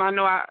just something I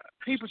know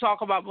people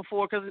talk about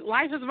before, because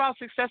life is about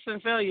success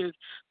and failures.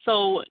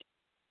 So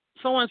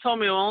someone told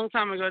me a long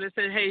time ago, they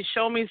said, hey,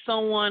 show me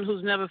someone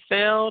who's never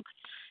failed,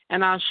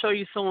 and I'll show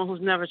you someone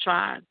who's never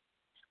tried.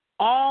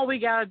 All we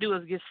got to do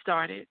is get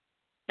started.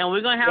 And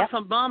we're going to have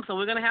some bumps and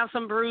we're going to have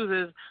some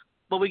bruises,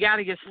 but we got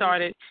to get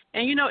started.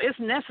 And, it's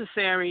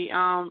necessary,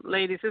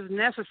 ladies, it's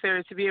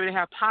necessary to be able to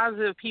have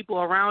positive people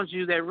around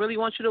you that really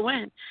want you to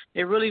win.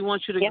 They really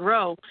want you to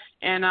grow.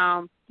 And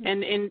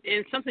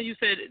something you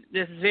said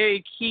that's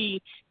very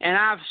key, and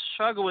I've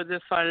struggled with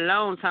this for a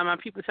long time. And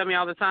people tell me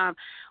all the time,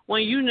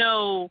 when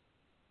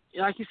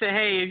like you said,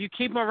 hey, if you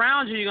keep them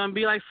around you, you're going to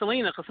be like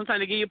Selena, because sometimes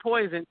they give you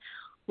poison.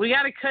 We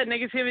got to cut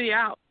negativity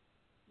out.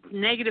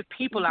 Negative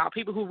people out,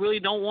 people who really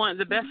don't want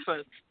the best for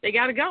us. They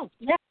got to go.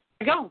 Yeah.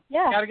 Go.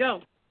 Yeah. Got to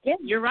go. Yeah.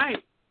 You're right.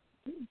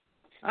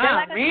 They're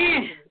like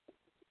man.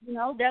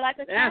 They're like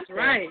a That's cancer.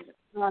 right.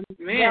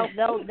 Man.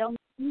 They'll make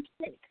you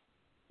sick.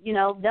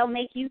 They'll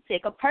make you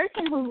sick. A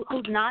person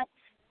who's not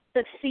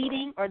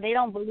succeeding, or they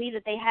don't believe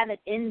that they have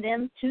it in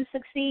them to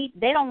succeed,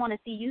 they don't want to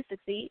see you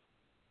succeed.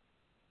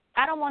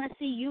 I don't want to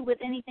see you with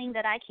anything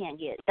that I can't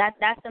get.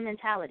 That's the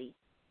mentality.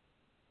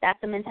 That's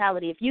the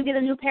mentality. If you get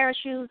a new pair of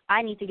shoes,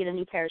 I need to get a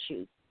new pair of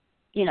shoes.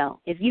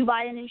 If you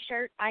buy a new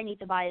shirt, I need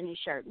to buy a new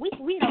shirt. We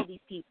know these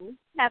people.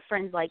 We have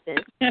friends like this.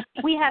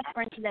 We have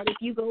friends that if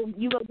you go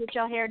get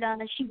your hair done,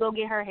 she go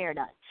get her hair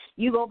done.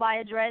 You go buy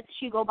a dress,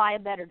 she go buy a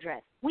better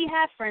dress. We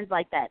have friends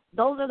like that.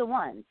 Those are the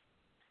ones.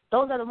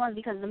 Those are the ones,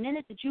 because the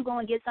minute that you go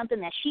and get something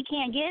that she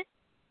can't get,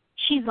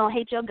 she's going to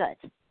hate your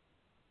guts.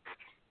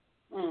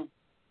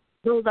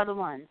 Those are the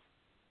ones.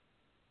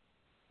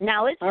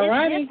 Now, it's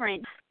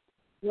different.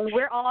 When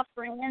we're all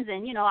friends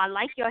and, I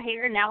like your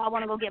hair, now I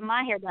want to go get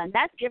my hair done.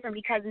 That's different,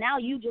 because now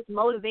you just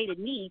motivated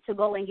me to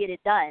go and get it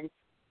done,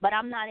 but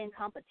I'm not in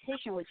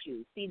competition with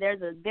you. See,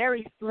 there's a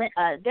very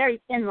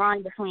thin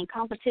line between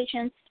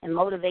competition and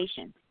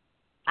motivation.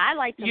 I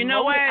like to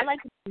I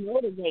like to be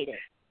motivated.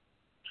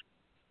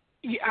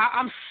 Yeah,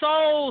 I'm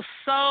so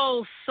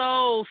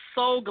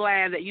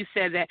glad that you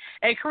said that.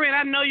 Hey, Corinne,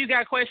 I know you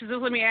got questions.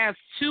 Just let me ask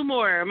two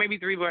more, or maybe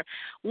three more.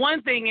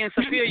 One thing, and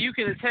Sophia, you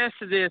can attest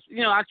to this.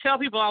 I tell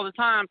people all the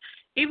time,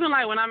 even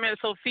like when I met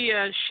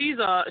Sophia, she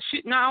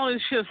not only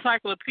is she a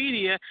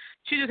encyclopedia,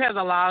 she just has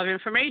a lot of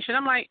information.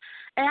 I'm like,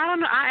 hey, I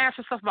don't know. I ask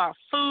her stuff about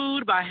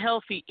food, about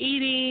healthy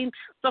eating,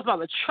 stuff about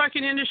the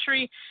trucking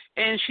industry,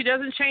 and she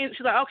doesn't change.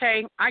 She's like,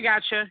 okay, I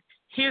got you.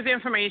 Here's the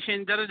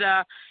information,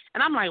 da-da-da.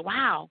 And I'm like,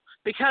 wow,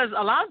 because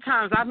a lot of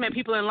times I've met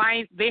people in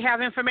life, they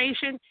have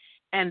information,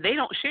 and they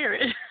don't share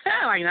it.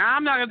 Like, nah,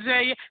 I'm not going to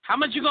tell you how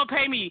much you're going to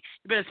pay me.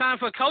 You better sign up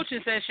for a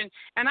coaching session.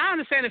 And I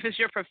understand if it's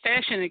your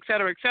profession, et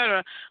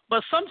cetera,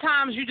 but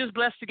sometimes you just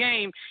bless the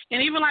game.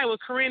 And even like with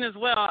Corinne as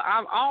well,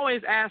 I'm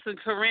always asking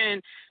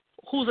Corinne,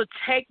 who's a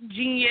tech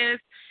genius,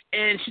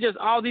 and she does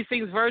all these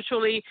things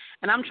virtually,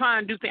 and I'm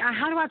trying to do things.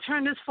 How do I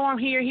turn this form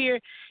here?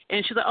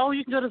 And she's like, oh,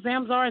 you can go to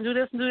Zamzar and do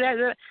this and do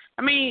that.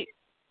 I mean,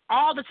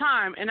 all the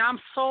time. And I'm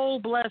so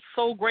blessed,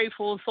 so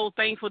grateful, and so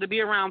thankful to be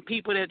around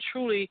people that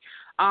truly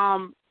are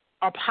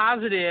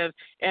positive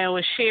and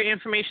will share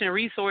information and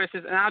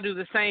resources, and I'll do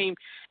the same,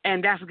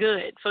 and that's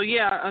good. So,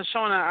 yeah,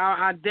 Ashawna,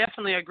 I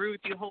definitely agree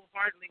with you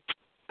wholeheartedly.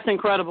 That's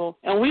incredible.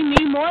 And we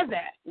need more of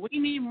that. We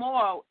need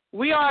more.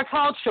 We are a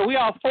culture. We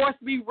are a force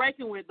to be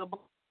reckoned with, the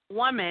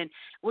woman.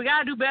 We got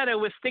to do better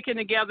with sticking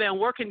together and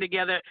working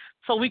together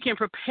so we can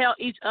propel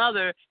each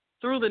other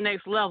through the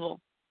next level.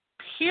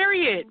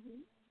 Period.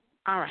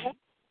 All right.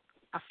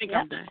 I think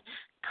I'm done.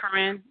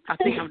 Corinne, I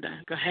think I'm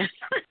done. Go ahead.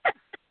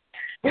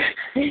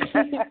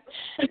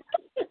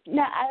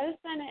 No, I was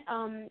going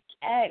to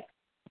ask,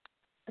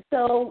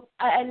 so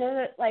I know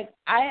that, like,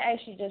 I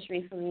actually just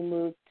recently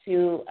moved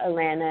to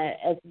Atlanta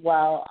as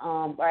well,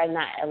 or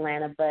not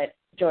Atlanta, but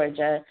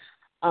Georgia,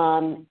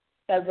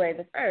 February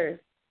the 1st.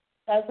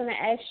 So I was going to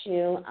ask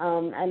you,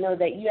 I know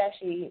that you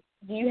actually,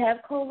 do you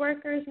have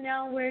coworkers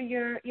now where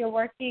you're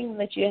working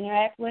that you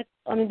interact with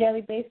on a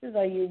daily basis?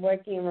 Or are you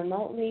working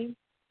remotely?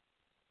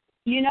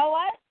 You know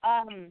what?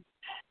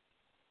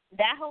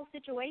 that whole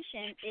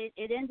situation,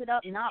 it ended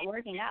up not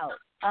working out.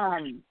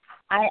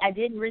 I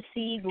didn't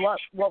receive what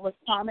was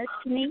promised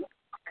to me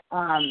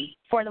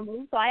for the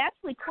move, so I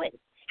actually quit.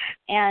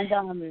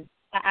 And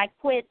I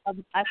quit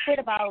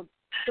about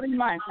 3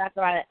 months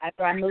after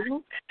I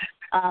moved.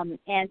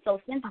 And so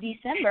since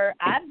December,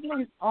 I've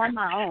been on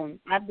my own.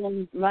 I've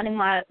been running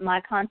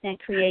my content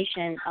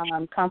creation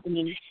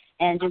company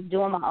and just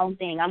doing my own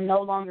thing. I'm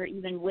no longer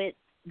even with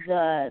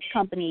the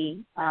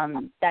company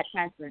that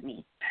transferred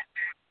me.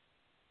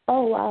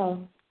 Oh, wow.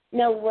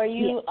 Now, were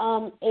you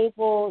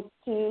able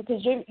to,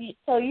 because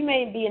you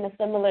may be in a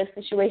similar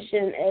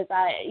situation as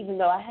I, even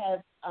though I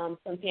have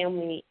some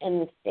family in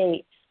the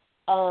state.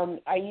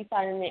 Are you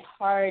finding it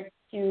hard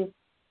to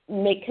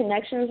make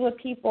connections with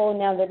people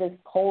now that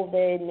it's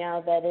COVID,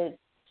 now that it's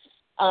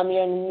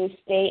you're in a new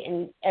state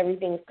and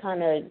everything's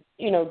kind of,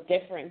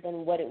 different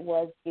than what it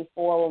was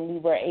before when we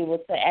were able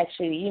to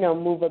actually,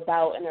 move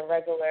about in a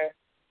regular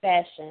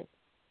fashion?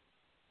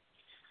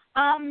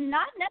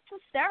 Not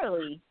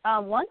necessarily.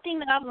 One thing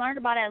that I've learned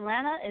about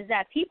Atlanta is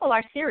that people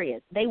are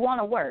serious. They want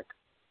to work.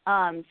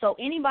 So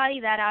anybody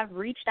that I've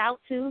reached out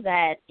to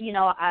that,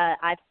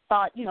 I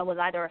thought, was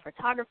either a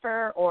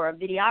photographer or a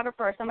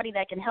videographer or somebody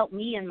that can help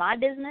me in my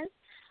business,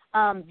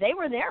 they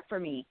were there for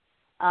me.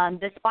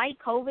 Despite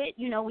COVID,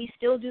 we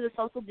still do the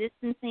social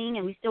distancing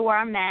and we still wear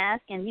our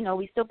mask and,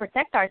 we still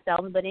protect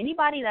ourselves. But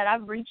anybody that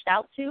I've reached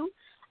out to,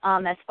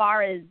 as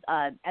far as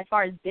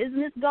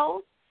business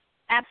goes,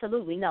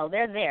 absolutely no,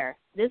 they're there.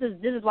 This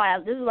is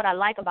what I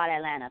like about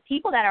Atlanta.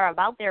 People that are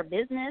about their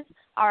business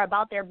are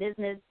about their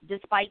business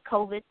despite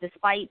COVID,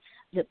 despite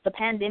the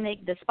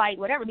pandemic, despite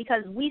whatever,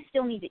 because we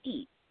still need to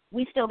eat.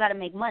 We still got to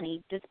make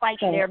money despite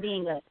there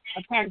being a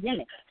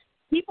pandemic.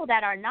 People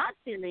that are not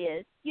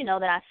serious,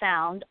 that I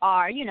found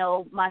are,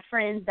 my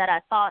friends that I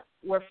thought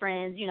were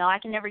friends. I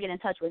can never get in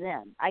touch with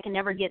them. I can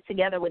never get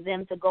together with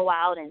them to go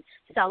out and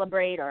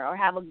celebrate or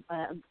have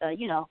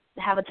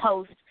have a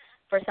toast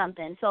for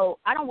something. So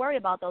I don't worry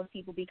about those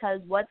people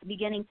because what's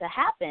beginning to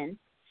happen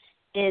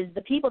is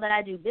the people that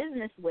I do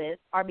business with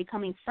are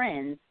becoming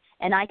friends,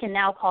 and I can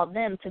now call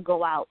them to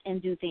go out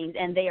and do things,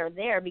 and they are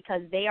there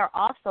because they are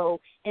also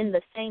in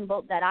the same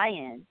boat that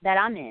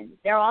I'm in.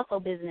 They're also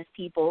business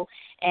people,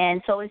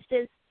 and so it's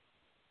just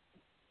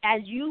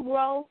as you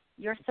grow,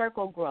 your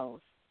circle grows.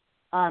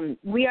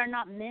 We are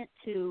not meant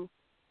to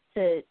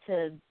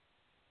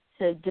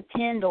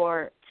depend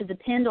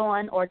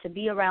on or to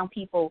be around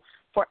people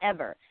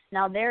forever.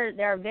 Now, there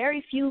are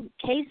very few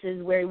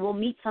cases where we'll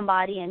meet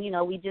somebody and,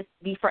 we just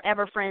be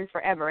forever friends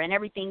forever and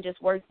everything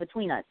just works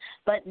between us,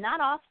 but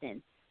not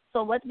often.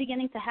 So what's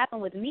beginning to happen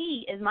with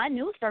me is my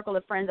new circle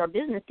of friends are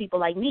business people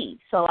like me.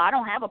 So I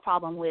don't have a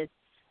problem with,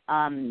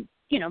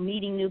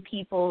 meeting new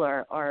people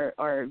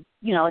or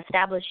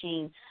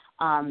establishing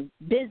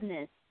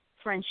business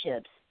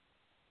friendships.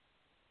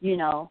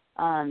 There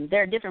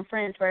are different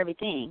friends for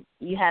everything.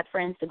 You have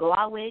friends to go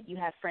out with, you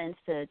have friends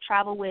to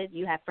travel with,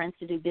 you have friends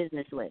to do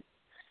business with.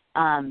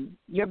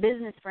 Your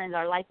business friends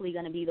are likely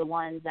going to be the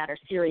ones that are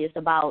serious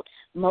about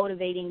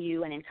motivating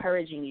you and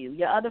encouraging you.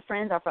 Your other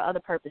friends are for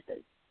other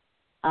purposes.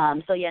 I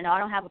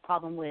don't have a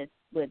problem with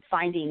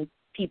finding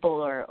people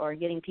or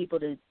getting people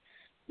to,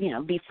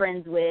 be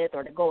friends with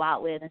or to go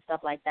out with and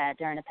stuff like that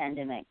during the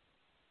pandemic.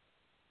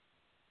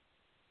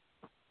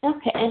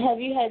 Okay, and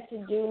have you had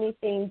to do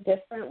anything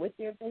different with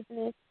your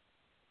business?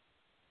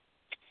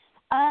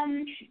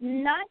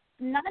 Not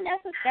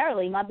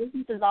necessarily. My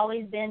business has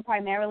always been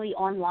primarily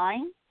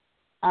online.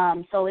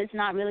 So it's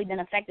not really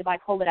been affected by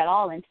COVID at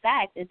all. In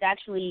fact, it's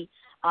actually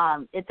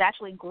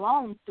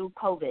grown through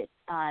COVID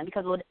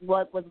because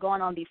what was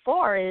going on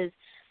before is,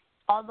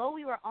 although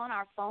we were on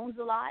our phones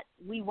a lot,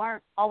 we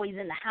weren't always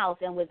in the house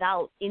and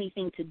without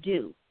anything to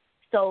do.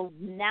 So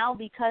now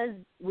because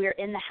we're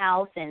in the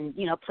house and,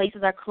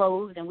 places are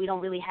closed and we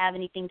don't really have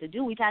anything to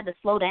do, we've had to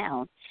slow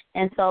down.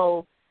 And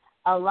so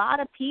a lot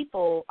of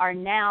people are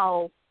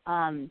now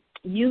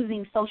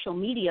using social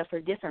media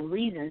for different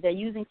reasons. They're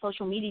using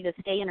social media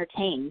to stay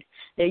entertained.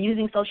 They're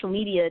using social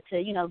media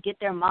to, get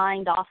their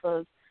mind off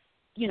of,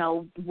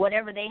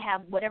 whatever they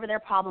have, whatever their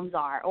problems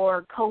are,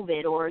 or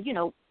COVID, or,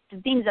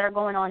 the things that are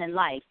going on in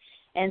life.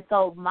 And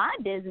so my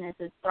business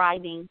is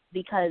thriving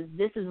because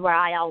this is where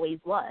I always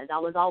was. I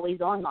was always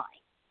online.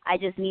 I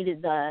just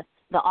needed the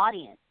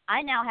audience.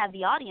 I now have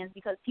the audience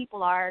because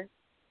people are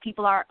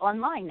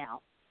online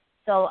now.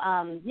 So,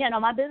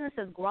 my business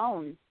has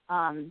grown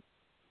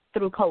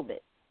through COVID.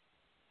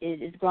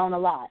 It's grown a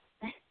lot,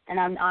 and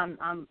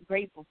I'm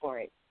grateful for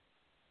it.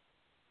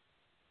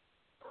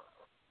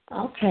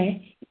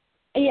 Okay.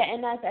 Yeah,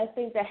 and I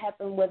think that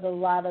happened with a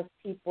lot of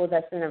people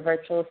that's in a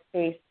virtual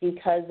space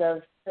because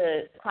of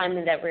the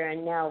climate that we're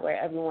in now, where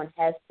everyone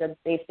has to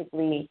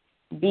basically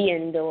be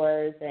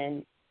indoors,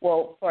 and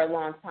for a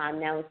long time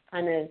now it's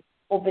kind of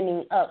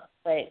opening up,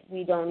 but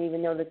we don't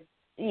even know the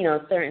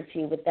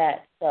certainty with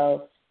that.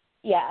 So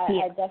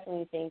I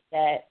definitely think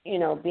that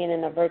being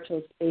in a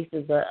virtual space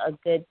is a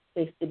good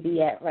place to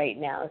be at right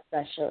now,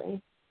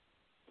 especially.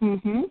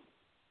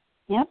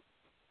 Yep.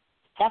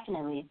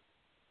 Definitely.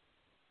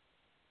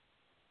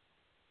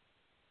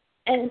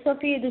 And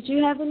Sophia, did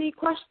you have any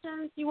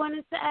questions you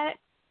wanted to ask?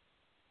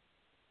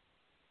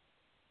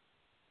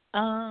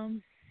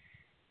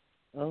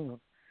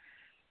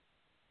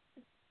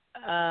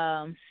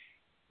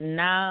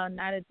 No,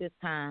 not at this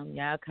time.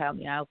 Y'all caught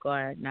me off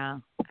guard.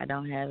 No, I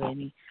don't have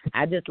any.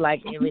 I just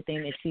like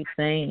everything that she's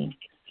saying.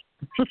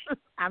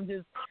 I'm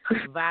just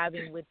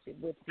vibing with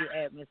the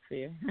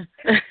atmosphere.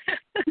 Thank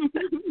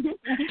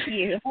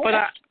you. But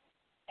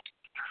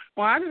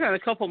I just got a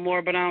couple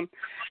more, but I'm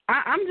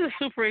just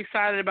super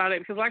excited about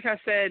it because, like I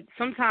said,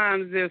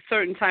 sometimes there's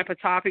certain type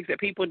of topics that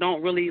people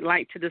don't really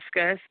like to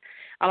discuss.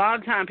 A lot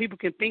of times people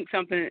can think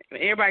something,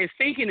 everybody's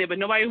thinking it, but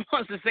nobody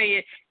wants to say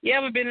it. You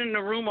ever been in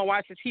a room or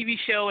watched a TV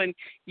show and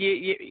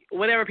you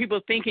whatever people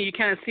are thinking, you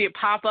kind of see it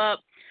pop up?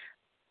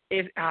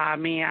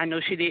 Man, I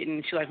know she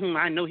didn't. She's like,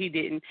 I know he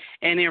didn't.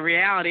 And in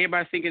reality,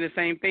 everybody's thinking the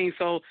same thing.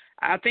 So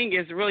I think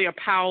it's really a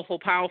powerful,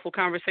 powerful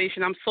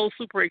conversation. I'm so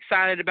super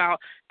excited about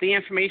the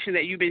information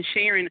that you've been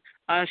sharing,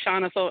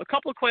 Ashawna. So a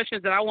couple of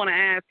questions that I want to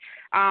ask,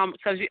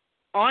 because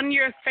on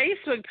your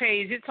Facebook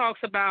page, it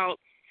talks about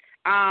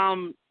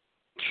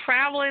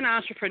traveling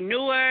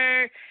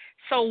entrepreneur.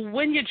 So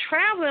when you're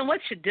traveling,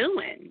 what you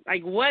doing?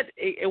 Like what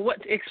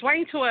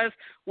explain to us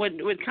with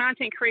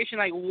content creation,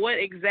 like what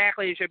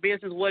exactly is your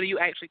business? What are you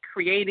actually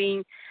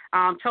creating?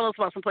 Tell us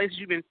about some places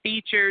you've been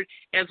featured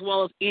as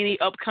well as any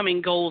upcoming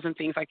goals and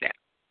things like that.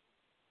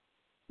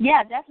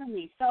 Yeah,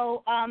 definitely.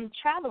 So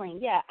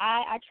traveling,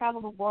 I travel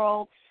the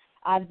world.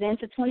 I've been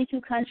to 22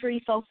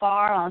 countries so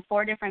far on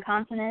 4 different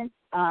continents.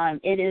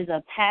 It is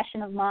a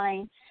passion of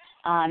mine.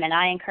 And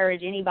I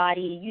encourage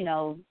anybody,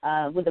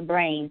 with a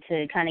brain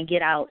to kind of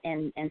get out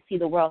and see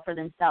the world for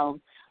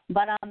themselves.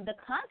 But the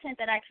content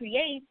that I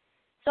create,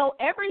 so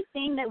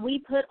everything that we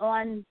put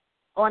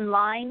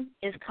online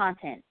is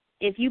content.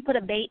 If you put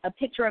a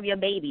picture of your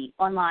baby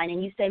online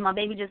and you say, my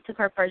baby just took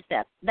her first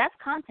step, that's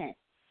content.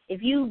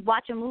 If you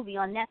watch a movie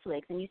on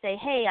Netflix and you say,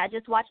 hey, I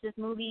just watched this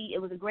movie, it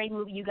was a great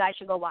movie, you guys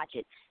should go watch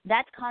it,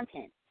 that's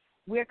content.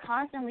 We're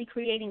constantly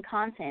creating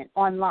content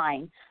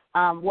online.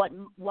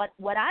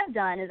 What I've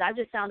done is I've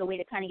just found a way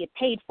to kind of get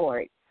paid for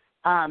it.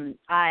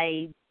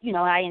 I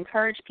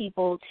encourage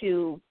people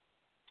to,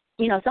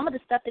 some of the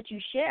stuff that you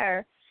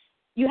share,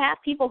 you have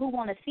people who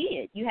want to see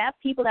it. You have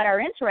people that are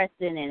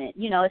interested in it,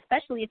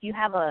 especially if you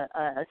have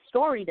a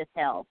story to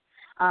tell.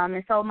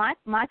 And so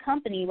my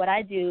company, what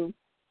I do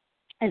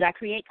is I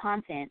create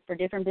content for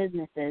different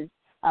businesses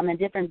and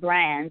different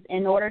brands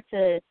in order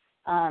to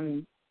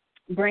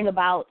bring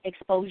about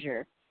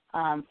exposure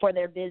for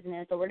their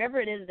business or whatever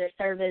it is, their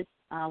service,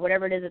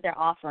 whatever it is that they're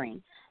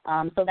offering.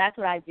 So that's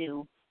what I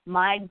do.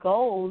 My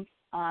goals,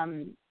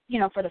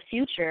 for the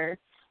future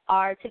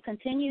are to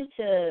continue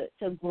to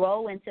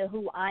grow into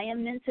who I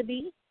am meant to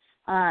be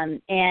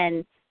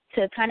and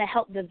to kind of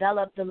help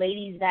develop the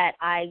ladies that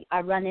I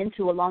run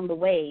into along the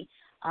way,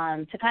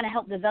 to kind of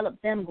help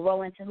develop them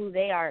grow into who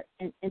they are,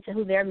 into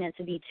who they're meant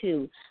to be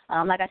too.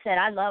 Like I said,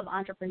 I love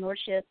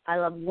entrepreneurship. I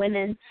love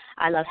women.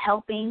 I love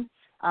helping.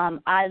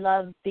 I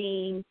love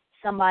being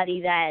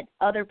somebody that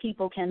other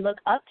people can look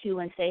up to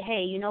and say,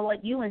 hey, you know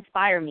what, you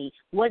inspire me.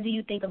 What do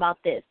you think about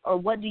this? Or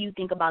what do you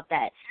think about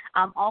that?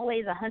 I'm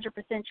always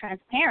 100%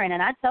 transparent,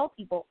 and I tell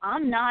people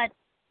I'm not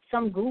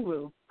some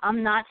guru.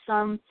 I'm not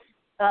some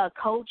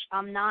coach.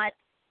 I'm not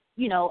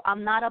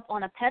up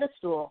on a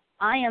pedestal.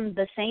 I am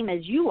the same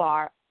as you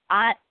are.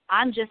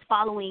 I'm just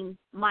following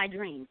my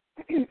dreams.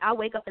 I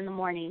wake up in the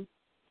morning,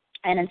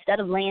 and instead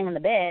of laying in the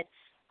bed,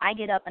 I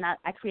get up and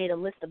I create a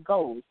list of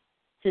goals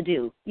to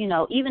do,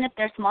 even if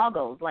they're small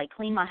goals, like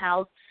clean my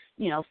house,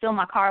 fill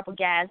my car up with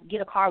gas,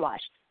 get a car wash.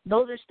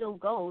 Those are still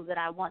goals that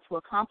I want to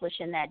accomplish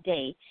in that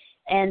day.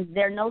 And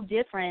they're no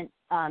different,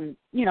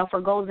 for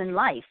goals in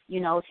life.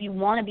 If you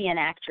want to be an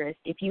actress,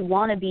 if you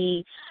want to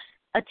be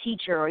a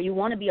teacher, or you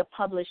want to be a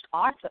published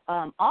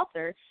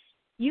author,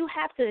 you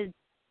have to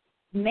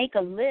make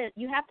a list.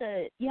 You have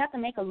to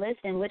make a list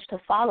in which to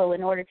follow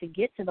in order to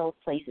get to those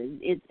places.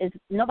 It's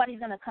nobody's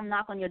going to come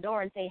knock on your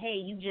door and say, hey,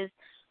 you just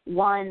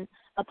won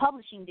a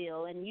publishing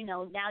deal and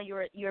now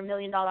you're a $1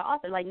 million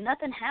author. Like,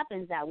 nothing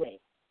happens that way.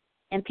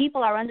 And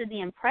people are under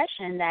the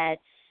impression that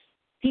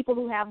people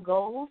who have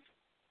goals,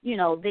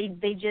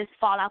 they just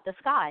fall out the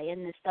sky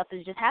and this stuff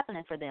is just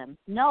happening for them.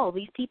 No,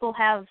 these people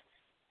have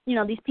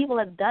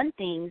done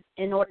things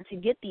in order to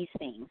get these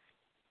things.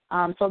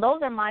 So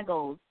those are my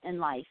goals in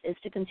life, is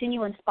to continue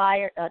to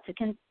inspire,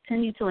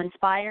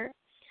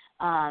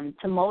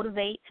 to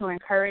motivate, to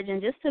encourage,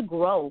 and just to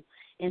grow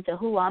into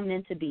who I'm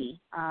meant to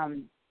be.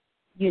 I'm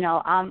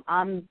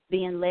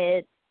being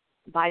led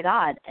by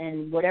God,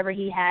 and whatever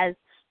He has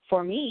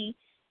for me,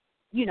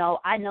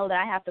 I know that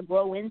I have to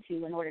grow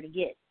into in order to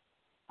get.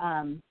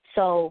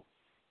 So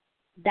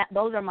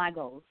those are my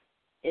goals,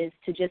 is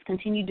to just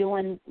continue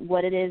doing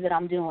what it is that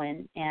I'm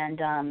doing,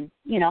 and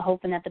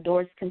hoping that the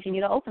doors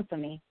continue to open for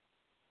me.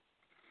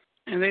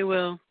 And they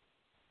will,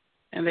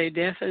 and they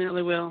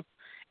definitely will.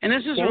 And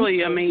this is Thank really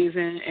you.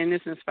 amazing, and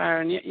it's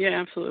inspiring. You're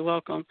absolutely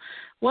welcome.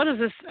 What is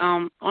this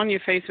on your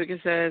Facebook? It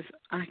says,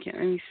 let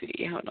me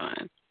see, hold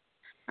on.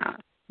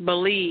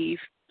 Believe.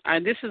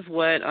 This is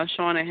what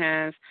Ashawna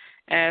has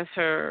as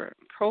her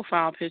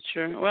profile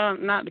picture. Well,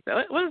 not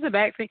what is the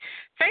back thing?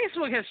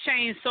 Facebook has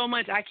changed so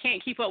much I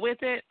can't keep up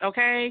with it.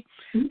 Okay,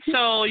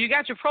 so you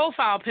got your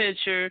profile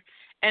picture,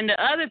 and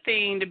the other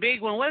thing, the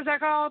big one, what is that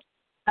called?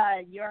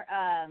 Your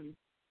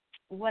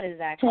what is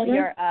that? Header?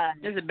 Your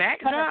is it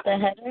backdrop? The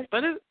header.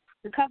 What is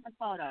the cover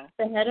photo.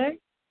 The header.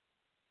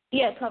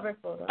 Yeah, cover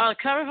photo. Oh,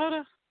 cover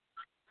photo.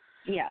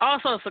 Yeah.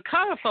 Also, it's a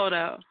cover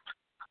photo.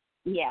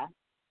 Yeah.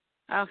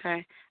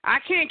 Okay. I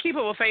can't keep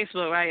up with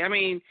Facebook, right? I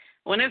mean,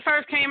 when it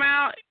first came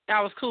out,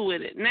 I was cool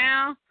with it.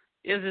 Now,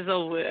 it's just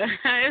over with.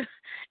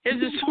 It's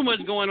just too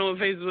much going on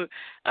with Facebook.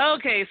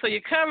 Okay, so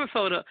your cover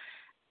photo.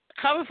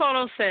 Cover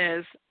photo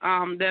says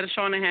that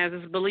Ashawna has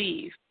is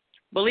believe.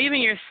 Believe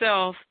in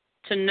yourself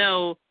to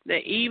know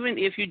that even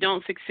if you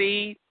don't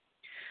succeed,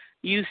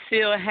 you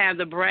still have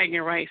the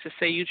bragging rights to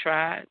say you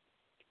tried.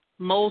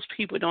 Most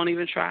people don't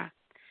even try.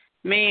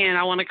 Man,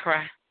 I want to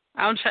cry.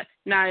 I'm try.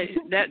 Now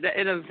that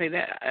it doesn't say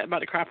that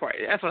about the cry part.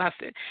 That's what I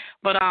said.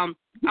 But I'm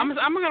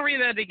gonna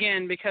read that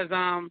again because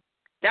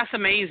that's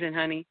amazing,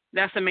 honey.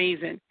 That's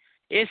amazing.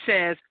 It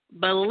says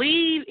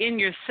believe in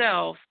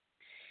yourself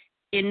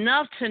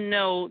enough to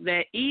know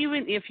that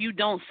even if you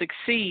don't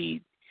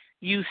succeed,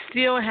 you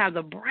still have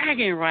the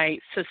bragging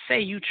rights to say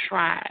you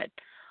tried.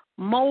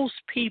 Most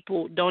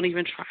people don't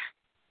even try.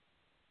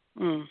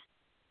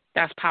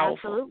 That's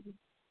powerful. Absolutely.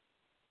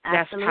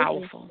 That's Absolutely.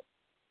 powerful.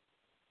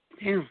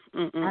 Damn.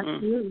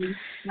 Absolutely.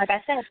 Like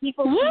I said,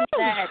 people think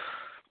that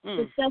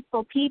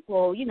successful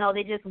people,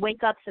 they just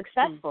wake up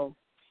successful.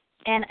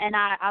 And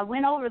I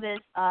went over this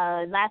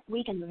last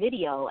week in the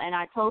video, and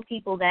I told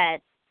people that,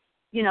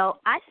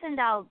 I send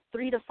out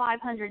 300 to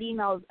 500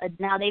 emails.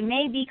 Now, they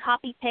may be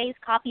copy, paste,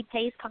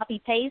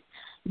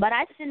 but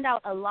I send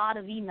out a lot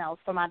of emails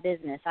for my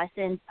business. I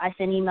send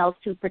emails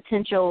to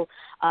potential,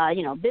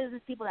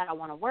 business people that I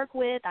want to work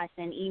with. I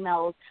send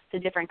emails to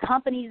different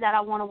companies that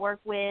I want to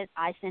work with.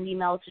 I send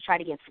emails to try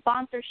to get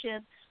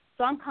sponsorship.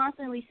 So I'm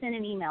constantly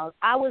sending emails.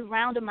 I would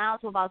round them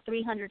out to about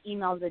 300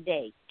 emails a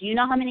day. Do you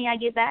know how many I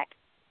get back?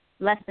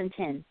 Less than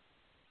 10.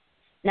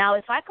 Now,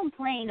 if I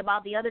complained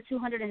about the other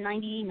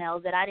 290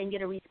 emails that I didn't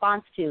get a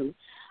response to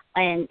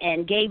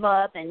and gave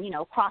up and,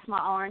 crossed my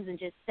arms and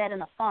just sat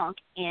in a funk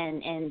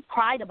and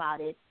cried about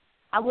it,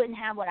 I wouldn't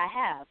have what I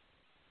have.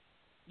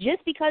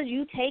 Just because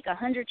you take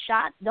 100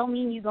 shots don't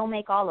mean you're going to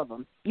make all of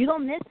them. You're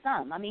going to miss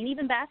some. I mean,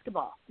 even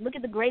basketball. Look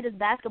at the greatest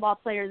basketball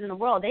players in the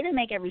world. They didn't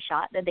make every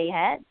shot that they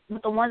had,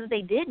 but the ones that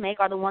they did make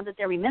are the ones that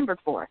they're remembered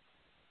for.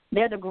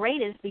 They're the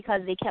greatest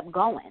because they kept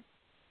going.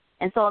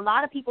 And so a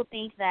lot of people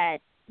think that,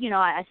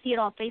 I see it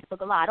on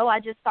Facebook a lot. Oh, I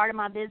just started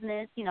my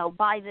business,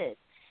 buy this.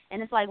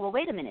 And it's like, well,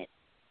 wait a minute.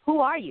 Who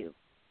are you?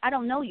 I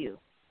don't know you.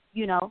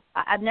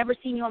 I've never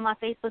seen you on my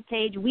Facebook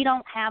page. We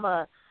don't have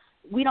a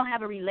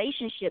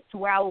relationship to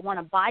where I would want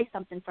to buy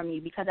something from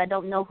you because I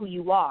don't know who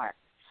you are.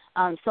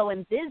 So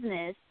in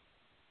business,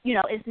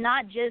 it's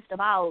not just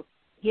about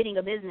getting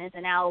a business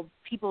and now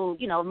people,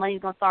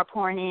 money's going to start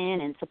pouring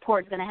in and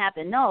support's going to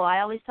happen. No,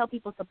 I always tell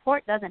people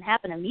support doesn't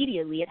happen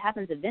immediately. It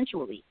happens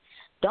eventually.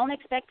 Don't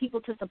expect people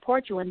to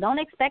support you and don't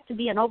expect to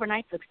be an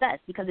overnight success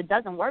because it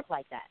doesn't work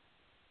like that.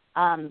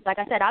 Like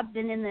I said, I've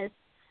been in this.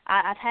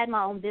 I've had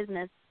my own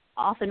business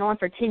off and on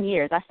for 10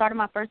 years. I started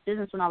my first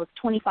business when I was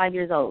 25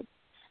 years old.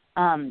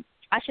 I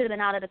should have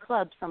been out at a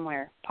club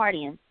somewhere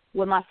partying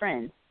with my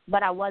friends,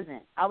 but I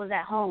wasn't. I was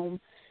at home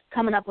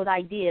coming up with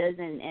ideas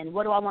and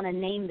what do I want to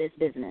name this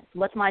business?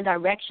 What's my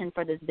direction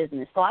for this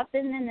business? So I've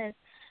been in this,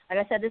 like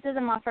I said, this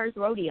isn't my first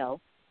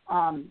rodeo.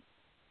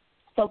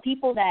 So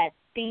people that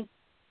think,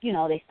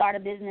 they start a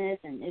business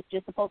and it's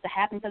just supposed to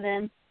happen for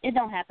them, it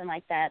don't happen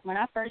like that. When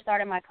I first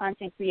started my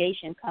content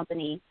creation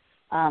company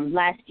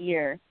last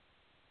year,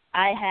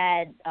 I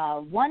had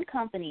one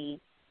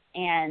company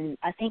and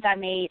I think I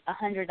made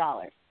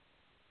 $100.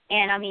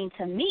 And, I mean,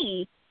 to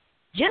me,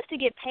 just to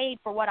get paid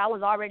for what I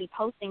was already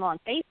posting on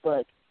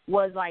Facebook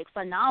was, like,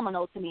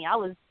 phenomenal to me.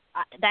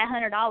 That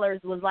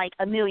 $100 was like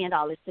 $1 million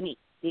to me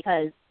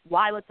because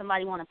why would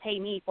somebody want to pay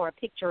me for a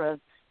picture of,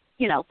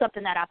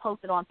 something that I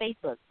posted on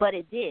Facebook? But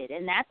it did,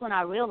 and that's when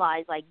I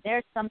realized, like,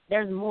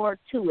 there's more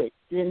to it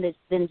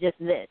than just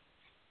this.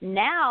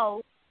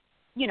 Now,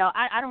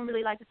 I don't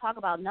really like to talk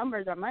about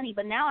numbers or money,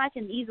 but now I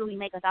can easily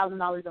make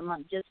 $1,000 a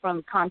month just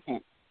from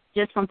content,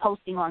 just from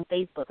posting on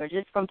Facebook or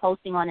just from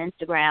posting on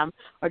Instagram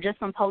or just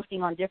from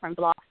posting on different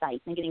blog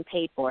sites and getting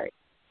paid for it.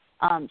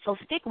 So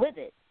stick with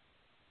it.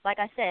 Like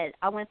I said,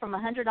 I went from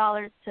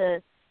 $100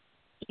 to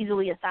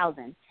easily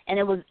 $1,000,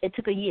 and it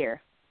took a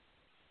year.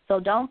 So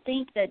don't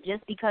think that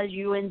just because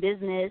you're in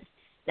business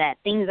that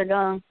things are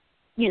going,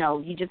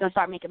 you're just going to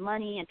start making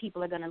money and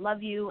people are going to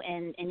love you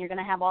and you're going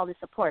to have all this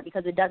support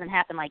because it doesn't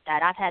happen like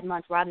that. I've had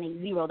months where I made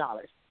 $0.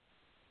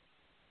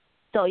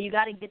 So you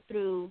got to get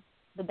through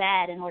the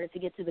bad in order to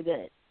get to the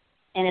good.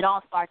 And it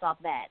all starts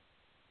off bad.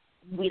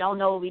 We don't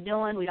know what we're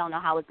doing. We don't know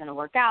how it's going to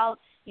work out.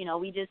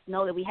 We just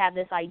know that we have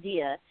this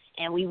idea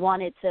and we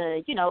want it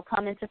to,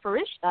 come into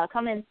fruition,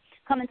 come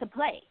into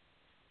play.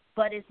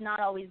 But it's not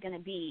always going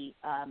to be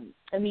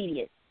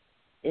immediate.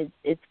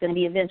 it's going to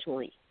be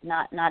eventually,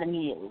 not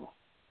immediately.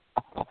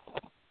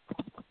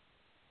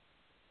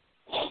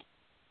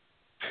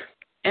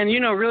 And,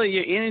 really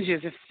your energy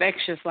is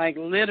infectious. Like,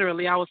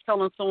 literally, I was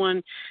telling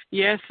someone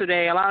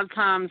yesterday, a lot of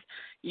times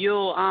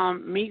you'll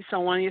meet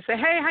someone and you say,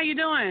 hey, how you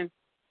doing?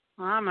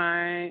 I'm all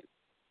right.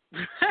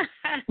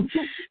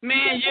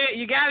 Man,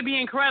 you got to be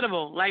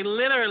incredible. Like,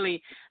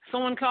 literally,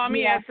 someone called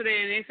me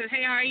yesterday and they said,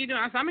 hey, how are you doing?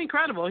 I said, I'm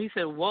incredible. He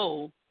said,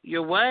 whoa,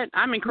 you're what?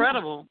 I'm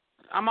incredible.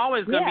 I'm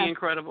always going to be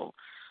incredible.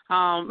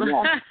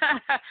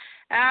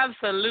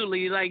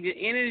 Absolutely. Like, the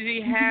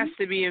energy has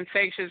to be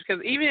infectious,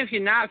 because even if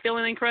you're not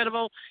feeling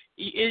incredible,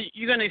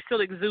 you're going to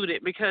still exude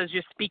it because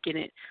you're speaking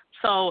it.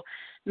 So,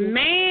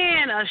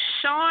 man,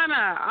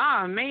 Ashawna,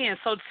 oh, man.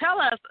 So tell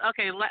us,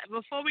 okay,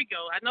 before we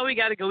go, I know we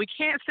got to go. We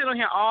can't sit on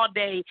here all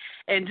day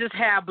and just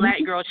have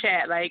black girl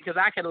chat, like, because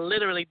I could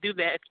literally do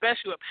that,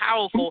 especially with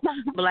powerful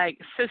black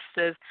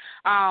sisters.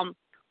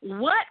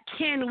 What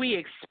can we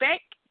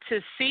expect to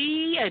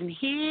see and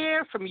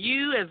hear from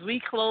you as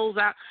we close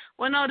out?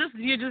 Well, no,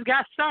 you just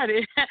got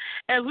started.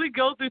 As we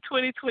go through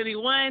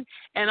 2021,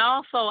 and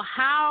also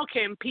how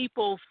can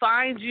people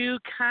find you,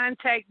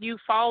 contact you,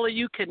 follow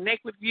you,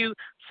 connect with you,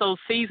 so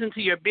season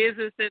to your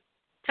business?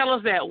 Tell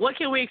us that. What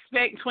can we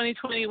expect in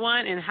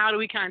 2021, and how do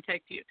we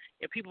contact you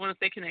if people want to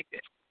stay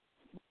connected?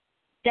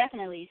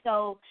 Definitely.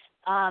 So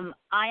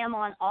I am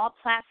on all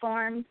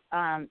platforms,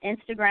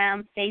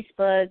 Instagram,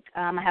 Facebook.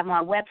 I have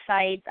my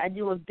website. I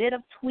do a bit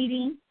of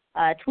tweeting,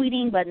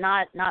 but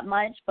not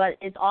much. But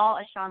it's all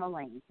Ashawna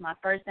Lane. My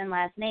first and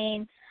last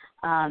name,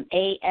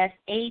 ASHAWNALANE.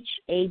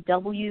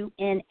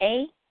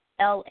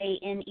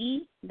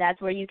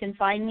 That's where you can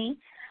find me.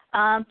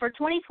 For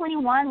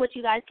 2021, what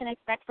you guys can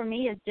expect from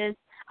me is just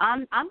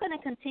I'm going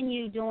to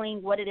continue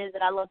doing what it is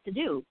that I love to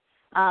do.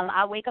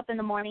 I wake up in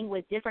the morning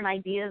with different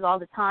ideas all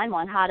the time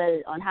on how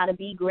to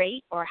be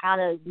great, or how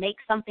to make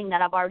something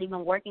that I've already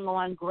been working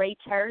on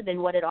greater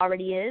than what it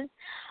already is.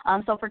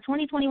 So for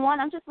 2021,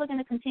 I'm just looking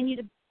to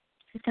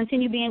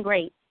continue being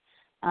great.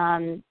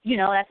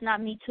 That's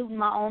not me tooting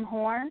my own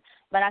horn,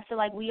 but I feel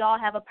like we all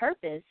have a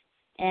purpose,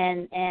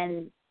 and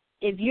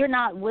if you're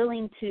not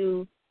willing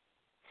to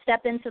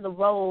step into the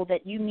role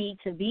that you need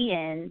to be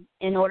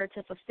in order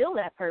to fulfill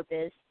that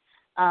purpose,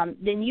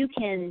 then you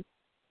can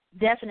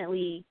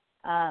definitely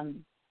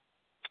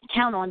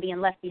count on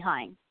being left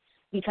behind,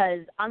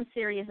 because I'm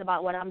serious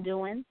about what I'm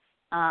doing.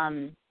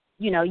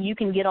 You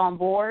can get on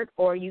board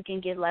or you can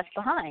get left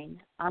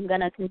behind. I'm going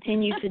to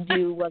continue to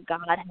do what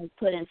God has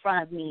put in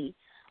front of me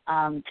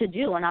to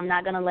do, and I'm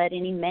not going to let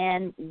any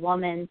man,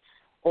 woman,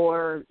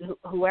 or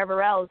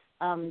whoever else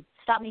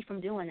stop me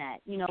from doing that.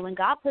 When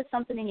God puts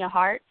something in your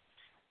heart,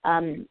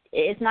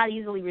 it's not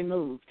easily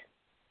removed.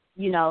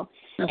 And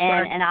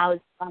I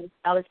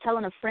was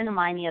telling a friend of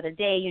mine the other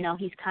day,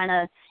 he's kind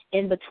of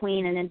in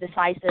between and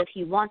indecisive.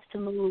 He wants to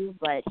move,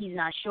 but he's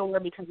not sure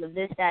because of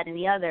this, that, and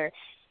the other.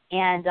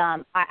 And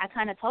I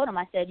kind of told him,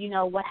 I said,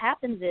 what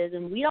happens is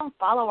when we don't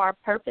follow our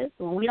purpose,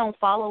 when we don't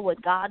follow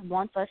what God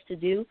wants us to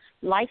do,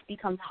 life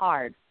becomes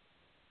hard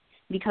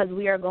because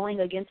we are going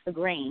against the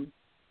grain.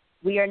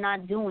 We are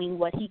not doing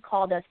what he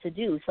called us to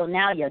do. So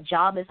now your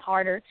job is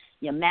harder.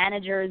 Your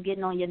manager is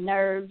getting on your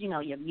nerves.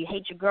 You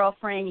hate your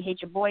girlfriend. You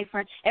hate your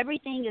boyfriend.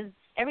 Everything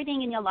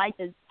in your life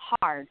is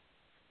hard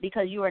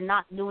because you are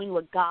not doing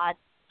what God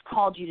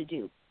called you to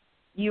do.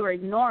 You are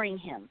ignoring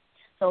him.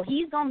 So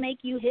he's going to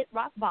make you hit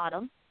rock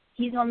bottom.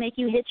 He's going to make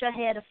you hit your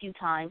head a few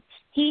times.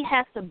 He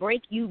has to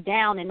break you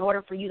down in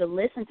order for you to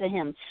listen to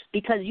him,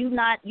 because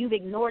you've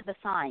ignored the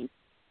signs.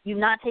 You've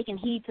not taken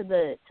heed to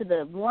the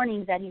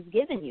warnings that he's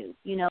given you.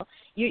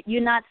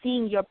 You're not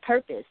seeing your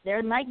purpose.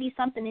 There might be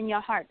something in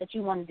your heart that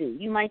you want to do.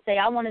 You might say,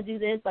 I want to do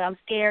this, but I'm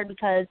scared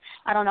because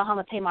I don't know how I'm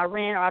going to pay my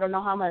rent, or I don't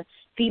know how I'm going to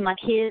feed my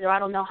kids, or I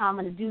don't know how I'm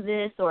going to do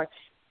this, or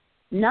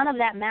none of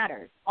that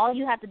matters. All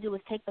you have to do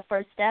is take the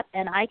first step,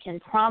 and I can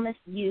promise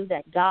you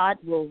that God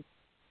will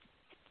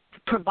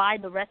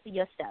provide the rest of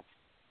your steps.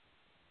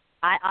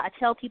 I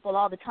tell people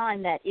all the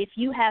time that if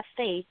you have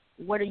faith,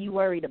 what are you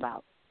worried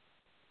about?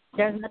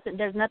 There's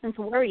nothing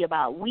to worry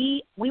about.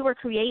 We were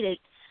created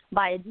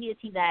by a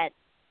deity that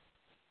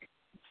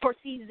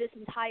foresees this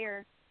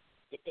entire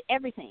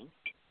everything.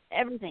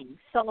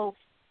 So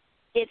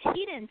if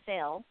he didn't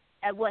fail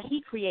at what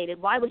he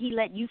created, why would he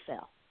let you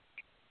fail?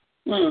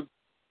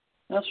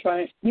 That's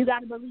right. You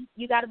gotta believe.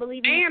 You gotta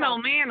believe in yourself.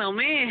 Oh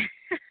man.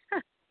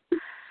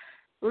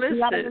 Listen,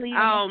 you gotta believe in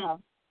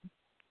yourself.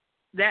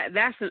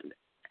 That's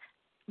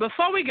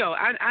before we go.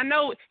 I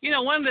know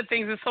one of the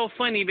things is so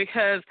funny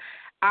because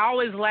I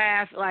always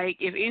laugh, like,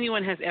 if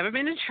anyone has ever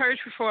been to church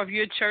before, if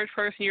you're a church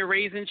person, you're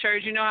raised in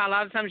church, how a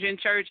lot of times you're in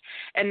church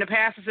and the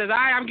pastor says, all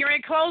right, I'm getting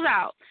ready to close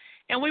out.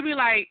 And we be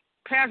like,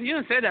 Pastor, you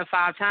done said that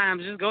 5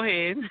 times. Just go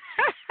ahead.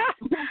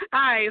 All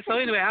right, so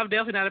anyway, I'm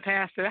definitely not a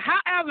pastor.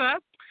 However,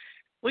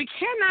 we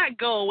cannot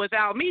go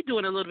without me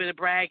doing a little bit of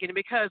bragging,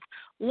 because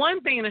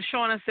one thing that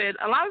Ashawna said,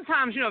 a lot of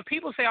times, if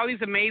people say all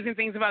these amazing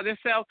things about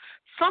themselves,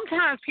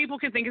 sometimes people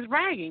can think it's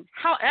bragging.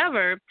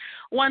 However,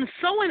 when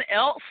someone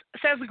else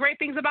says great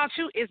things about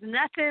you, it's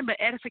nothing but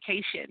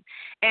edification.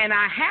 And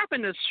I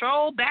happened to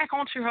stroll back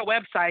onto her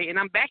website, and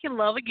I'm back in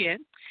love again.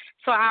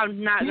 So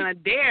I'm not going to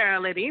dare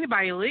let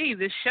anybody leave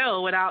this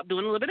show without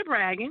doing a little bit of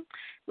bragging.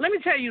 Let me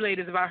tell you,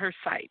 ladies, about her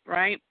site,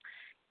 right?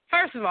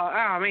 First of all,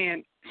 oh,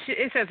 man,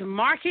 it says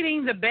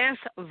marketing the best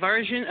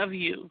version of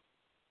you.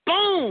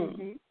 Boom.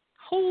 Mm-hmm.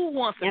 Who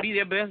wants to be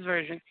their best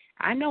version?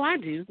 I know I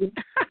do.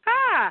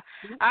 All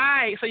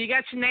right, so you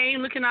got your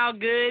name looking all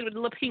good with a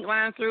little pink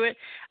line through it.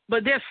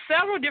 But there's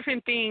several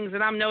different things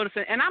that I'm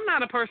noticing. And I'm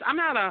not a person, I'm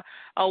not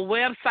a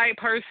website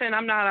person.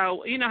 I'm not a,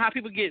 how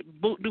people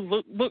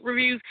do book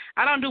reviews.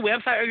 I don't do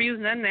website reviews,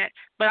 none of that.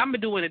 But I'm going to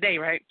do one today,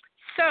 right?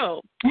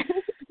 So,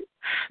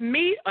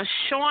 meet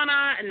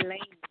Ashawna Lane,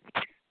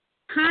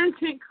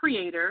 content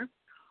creator,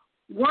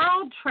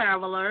 world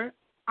traveler,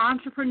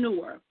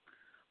 entrepreneur,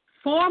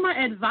 former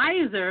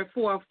advisor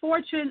for a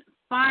Fortune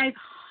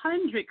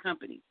 500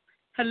 company.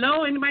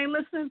 Hello, anybody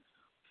listening?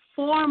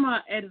 Former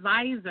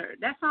advisor.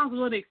 That sounds a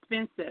little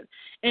expensive.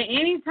 And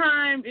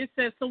anytime it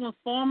says someone's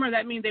former,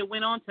 that means they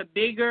went on to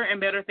bigger and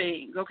better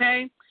things,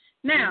 okay?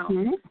 Now,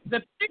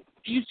 the picture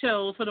you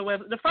chose for the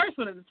web, the first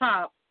one at the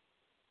top,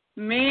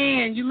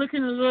 man, you're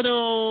looking a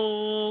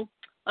little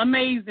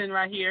amazing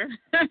right here.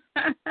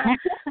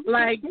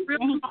 Like,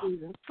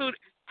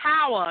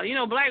 power.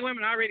 Black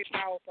women are already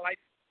powerful. Like,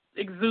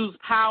 exudes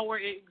power,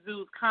 it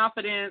exudes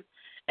confidence,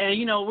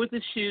 and with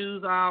the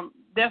shoes,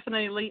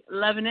 definitely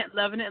loving it.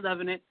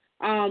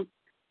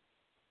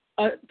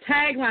 A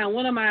tagline,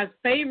 one of my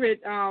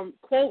favorite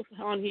quotes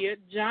on here,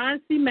 John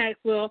C.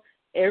 Maxwell.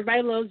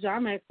 Everybody loves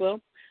John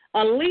Maxwell.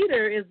 A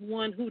leader is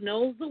one who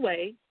knows the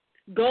way,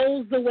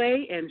 goes the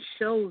way, and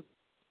shows.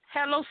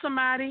 Hello,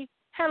 somebody.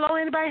 Hello,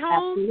 anybody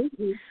home?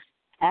 Absolutely.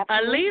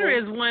 A leader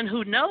is one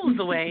who knows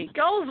the way,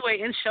 goes the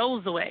way, and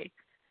shows the way.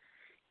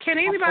 Can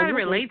anybody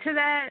relate to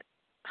that?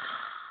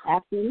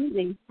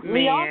 Absolutely. Man.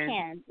 We all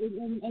can.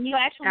 And you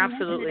actually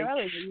Absolutely.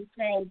 mentioned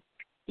it earlier.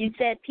 You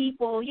said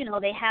people,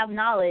 they have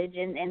knowledge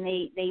and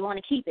they want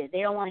to keep it.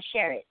 They don't want to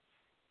share it.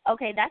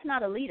 Okay, that's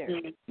not a leader.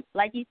 Mm-hmm.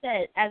 Like you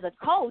said, as a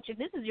coach, if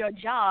this is your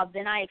job,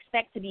 then I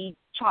expect to be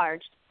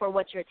charged for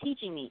what you're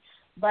teaching me.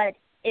 But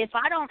if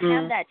I don't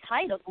have that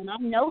title and I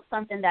know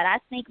something that I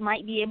think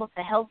might be able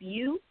to help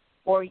you,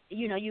 or,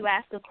 you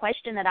ask a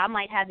question that I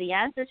might have the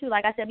answer to,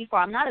 like I said before,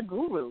 I'm not a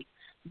guru.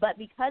 But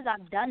because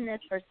I've done this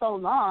for so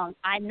long,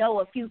 I know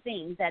a few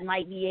things that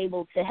might be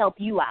able to help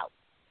you out.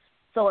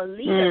 So a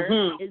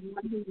leader is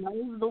one who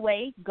knows the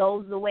way,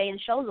 goes the way, and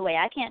shows the way.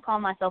 I can't call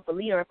myself a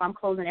leader if I'm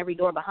closing every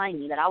door behind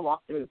me that I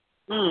walk through.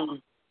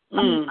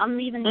 I'm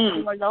leaving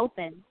these doors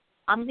open.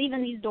 I'm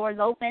leaving these doors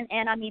open,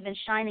 and I'm even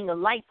shining a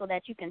light so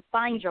that you can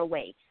find your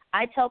way.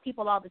 I tell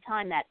people all the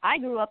time that I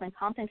grew up in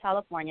Compton,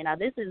 California. Now,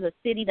 this is a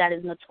city that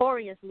is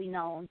notoriously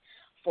known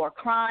for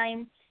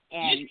crime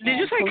and Did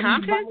you say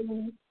Compton?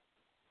 Violence.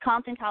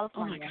 Compton,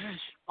 California. Oh, my gosh.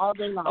 All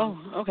day long.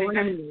 Oh, okay.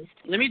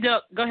 Let me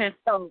go ahead.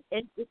 So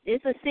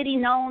it's a city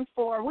known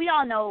for, we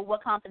all know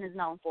what Compton is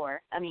known for.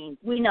 I mean,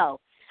 we know.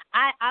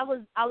 I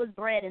was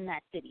bred in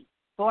that city,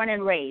 born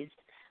and raised.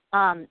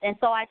 And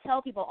so I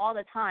tell people all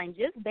the time,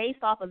 just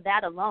based off of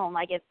that alone,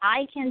 like if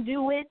I can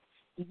do it,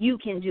 you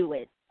can do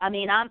it. I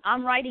mean,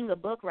 I'm writing a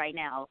book right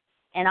now,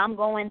 and I'm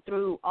going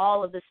through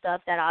all of the stuff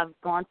that I've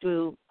gone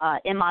through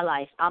in my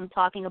life. I'm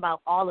talking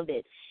about all of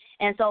it.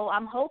 And so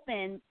I'm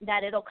hoping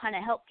that it'll kind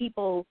of help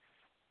people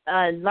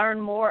learn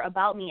more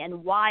about me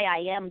and why I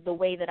am the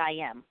way that I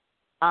am.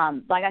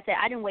 Like I said,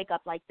 I didn't wake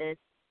up like this.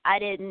 I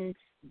didn't,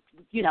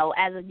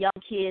 as a young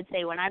kid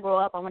say, when I grow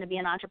up, I want to be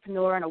an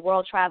entrepreneur and a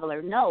world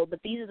traveler. No, but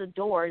these are the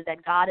doors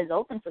that God has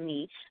opened for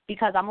me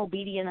because I'm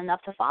obedient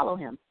enough to follow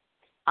him.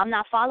 I'm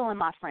not following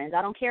my friends.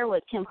 I don't care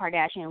what Kim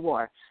Kardashian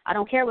wore. I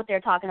don't care what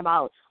they're talking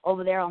about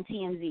over there on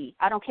TMZ.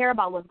 I don't care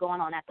about what's going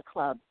on at the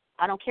club.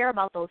 I don't care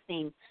about those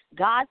things.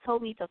 God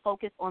told me to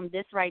focus on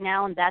this right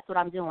now, and that's what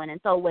I'm doing. And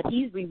so what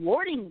he's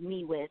rewarding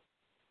me with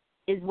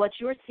is what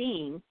you're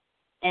seeing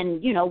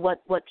and,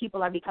 what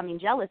people are becoming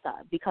jealous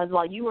of. Because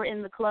while you were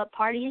in the club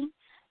partying,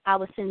 I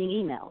was sending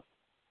emails.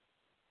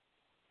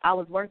 I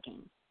was working.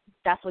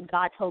 That's what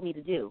God told me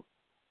to do.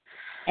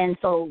 And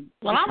so,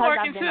 well, I'm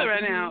working too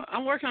right now.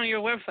 I'm working on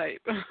your website.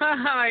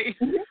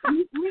 Listen.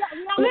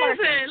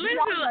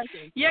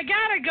 You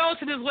gotta go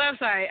to this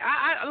website.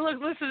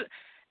 Listen.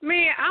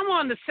 Me, I'm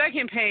on the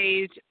second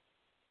page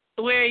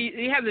where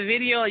you have the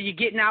video of you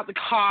getting out the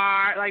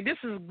car. Like this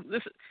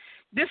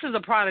is a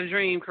product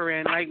dream,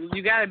 Corinne. Like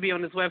you got to be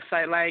on this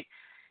website. Like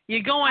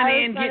you're going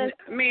in, getting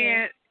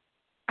man.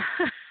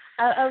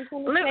 I was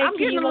going to say,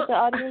 can you let the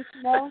audience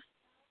know?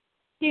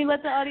 Can you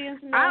let the audience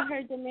know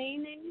her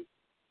domain name?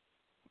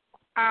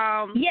 Yeah.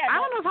 I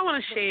don't know if I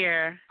want to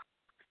share.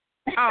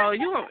 Oh,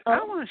 you want? I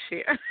want to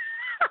share.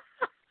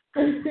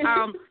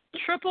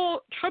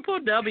 Triple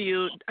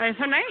W is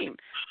her name.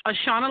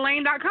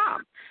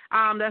 AshawnaLane.com.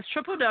 That's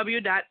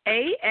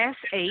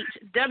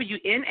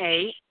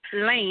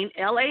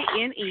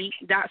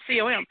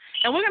www.ashwnalane.com.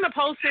 And we're going to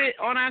post it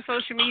on our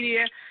social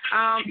media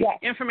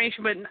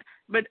information.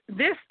 But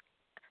this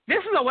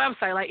is a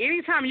website. Like,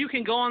 anytime you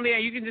can go on there,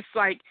 you can just,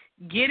 like,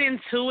 get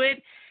into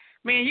it.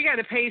 Man, you got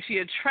to pay for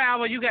your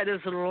travel. You got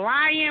this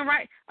lion,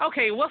 right?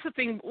 Okay, what's the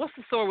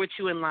story with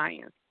you and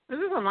lions? Is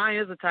this a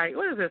lion? Is a tiger?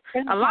 What is this?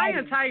 A lion,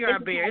 a tiger, or a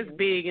bear? It's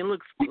big and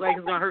looks like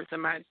it's gonna hurt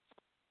somebody.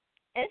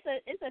 It's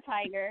a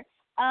tiger.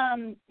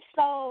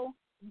 So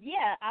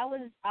yeah, I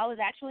was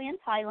actually in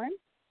Thailand.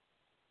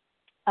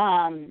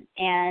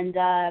 And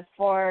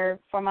for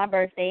my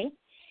birthday,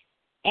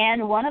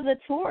 and one of the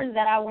tours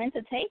that I went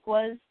to take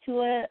was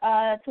to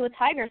a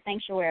tiger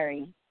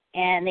sanctuary.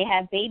 And they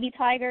had baby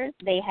tigers.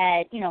 They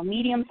had,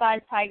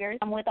 medium-sized tigers.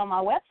 I'm with on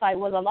my website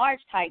was a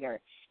large tiger.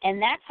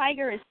 And that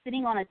tiger is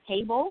sitting on a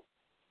table,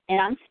 and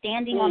I'm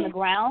standing on the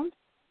ground.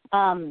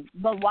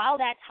 But while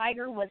that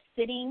tiger was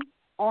sitting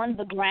on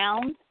the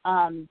ground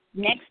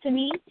next to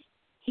me,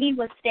 he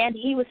was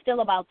still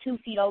about 2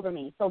 feet over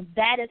me. So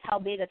that is how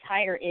big a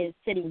tiger is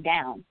sitting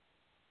down.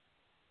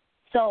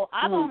 So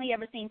I've only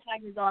ever seen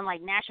tigers on,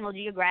 like, National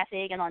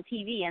Geographic and on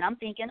TV, and I'm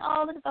thinking,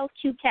 oh, look at those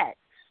cute cats.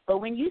 But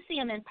when you see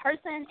them in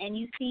person and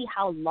you see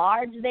how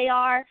large they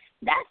are,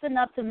 that's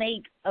enough to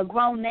make a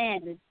grown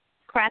man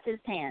crap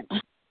his pants.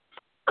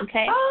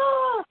 Okay?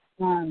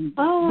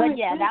 But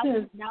yeah, that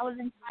was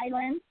in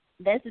Thailand.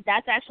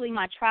 That's actually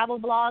my travel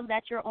blog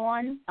that you're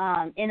on.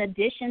 In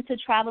addition to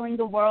traveling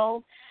the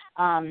world,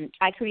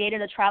 I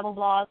created a travel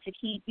blog to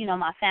keep,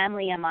 my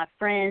family and my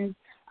friends,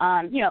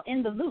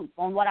 in the loop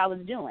on what I was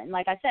doing.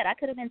 Like I said, I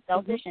could have been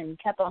selfish and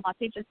kept all my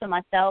pictures to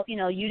myself.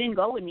 You didn't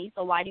go with me,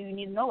 so why do you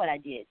need to know what I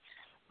did?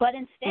 But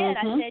instead,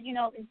 I said,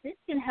 if this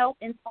can help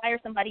inspire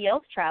somebody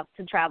else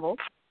to travel,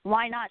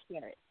 why not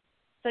share it?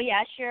 So,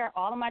 yeah, I share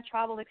all of my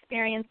travel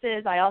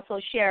experiences. I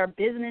also share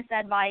business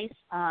advice,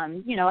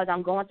 as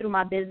I'm going through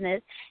my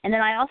business. And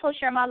then I also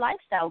share my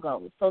lifestyle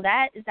goals. So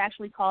that is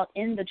actually called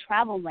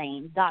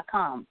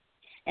inthetravellane.com.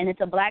 And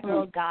it's a Black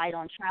girl's guide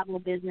on travel,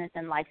 business,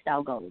 and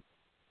lifestyle goals.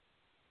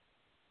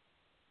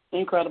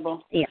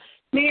 Incredible. Yeah.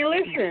 Man,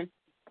 listen.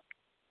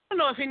 I don't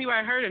know if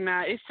anybody heard or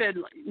not. It said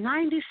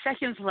 90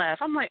 seconds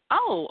left. I'm like,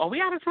 oh, are we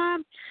out of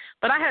time?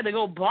 But I had to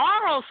go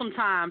borrow some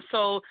time.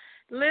 So,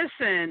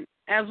 listen,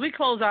 as we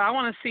close out, I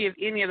want to see if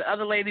any of the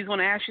other ladies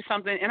want to ask you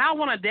something. And I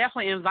want to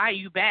definitely invite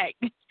you back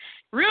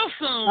real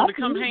soon to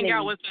come hang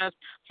out with us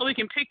so we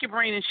can pick your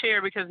brain and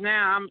share, because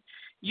now I'm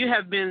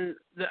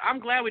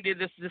glad we did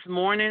this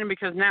morning,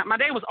 because now my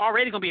day was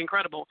already going to be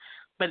incredible.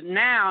 But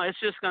now it's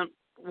just going to,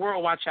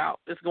 world, watch out.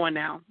 It's going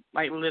down,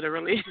 like,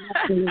 literally.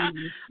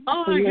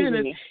 Oh, my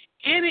goodness.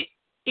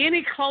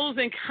 Any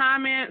closing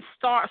comments,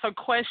 thoughts, or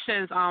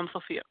questions,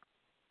 Sophia?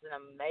 It's an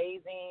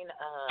amazing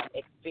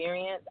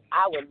experience.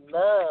 I would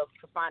love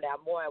to find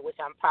out more, which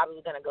I'm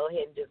probably going to go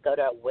ahead and just go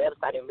to our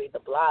website and read the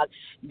blog.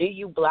 Do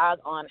you blog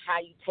on how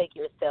you take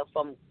yourself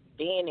from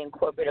being in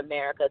corporate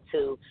America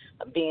to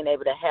being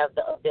able to have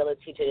the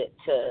ability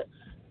to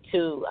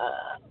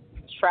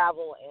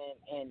travel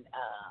and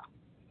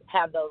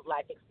have those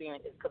life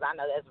experiences? Because I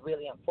know that's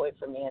really important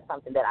for me and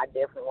something that I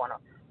definitely want to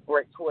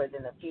work towards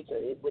in the future,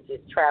 which is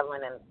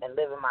traveling and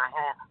living my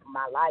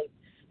life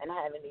and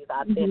having these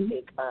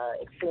authentic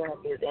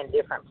experiences in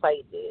different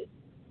places.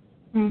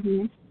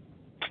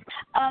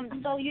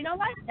 So you know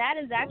what? That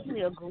is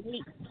actually a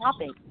great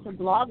topic to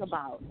blog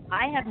about.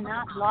 I have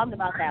not blogged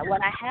about that.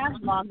 What I have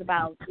blogged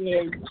about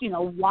is,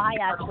 why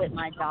I quit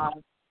my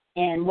job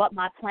and what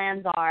my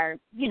plans are,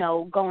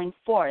 going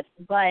forth.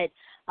 But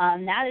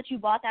now that you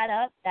brought that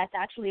up, that's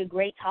actually a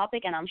great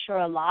topic, and I'm sure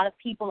a lot of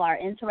people are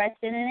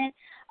interested in it.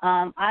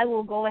 I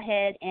will go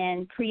ahead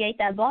and create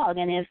that blog.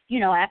 And if,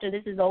 after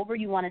this is over,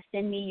 you want to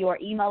send me your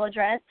email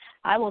address,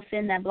 I will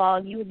send that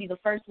blog. You would be the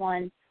first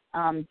one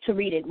to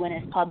read it when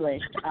it's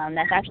published.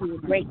 That's actually a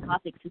great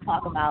topic to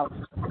talk about,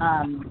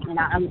 and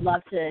I would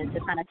love to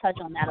kind of touch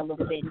on that a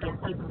little bit and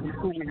give people some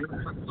pointers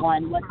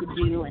on what to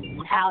do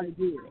and how to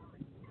do it.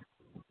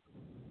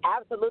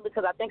 Absolutely,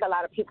 because I think a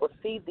lot of people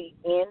see the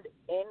end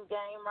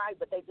game, right,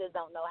 but they just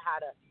don't know how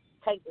to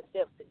take the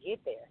steps to get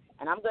there.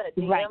 And I'm going to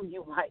DM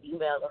you my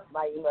email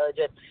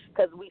address,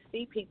 because we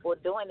see people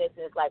doing this,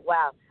 and it's like,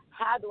 wow,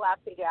 how do I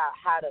figure out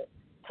how to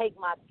take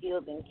my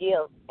skills and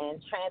gifts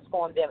and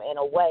transform them in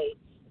a way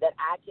that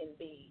I can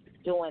be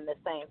doing the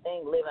same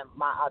thing, living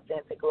my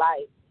authentic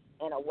life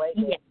in a way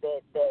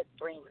that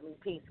brings me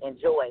peace and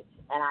joy,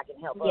 and I can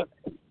help others.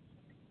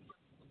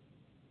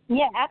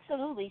 Yeah,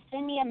 absolutely.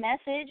 Send me a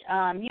message.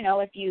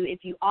 If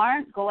you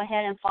aren't, go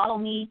ahead and follow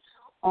me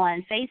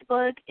on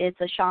Facebook. It's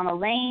Ashawna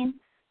Lane.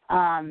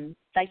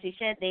 Like she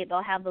said,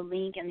 they'll have the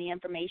link and the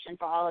information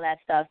for all of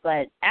that stuff.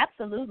 But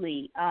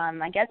absolutely,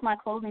 I guess my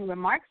closing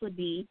remarks would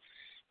be,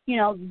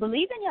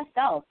 believe in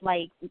yourself.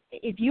 Like,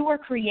 if you were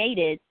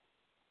created,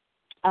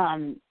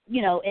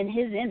 in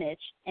his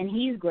image and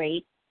he's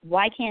great,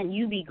 why can't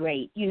you be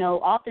great?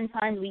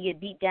 Oftentimes we get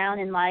beat down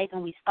in life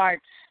and we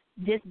start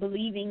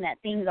disbelieving that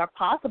things are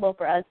possible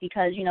for us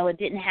because, you know, it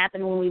didn't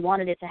happen when we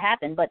wanted it to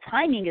happen. But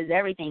timing is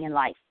everything in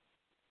life.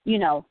 You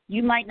know,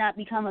 you might not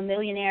become a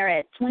millionaire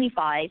at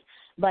 25,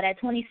 but at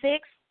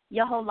 26,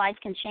 your whole life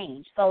can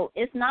change. So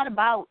it's not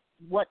about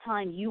what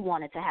time you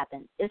want it to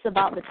happen. It's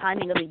about the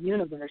timing of the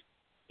universe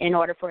in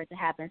order for it to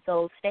happen.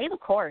 So stay the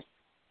course.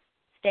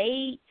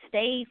 Stay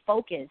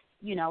focused.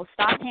 You know,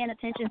 stop paying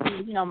attention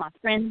to, you know, my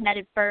friends had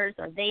it first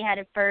or they had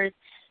it first.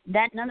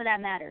 None of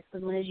that matters,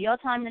 because when it's your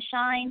time to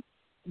shine,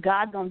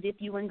 God's going to dip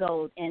you in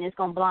gold, and it's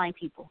going to blind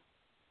people.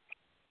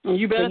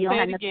 You better say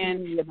it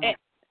again.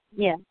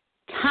 Yeah.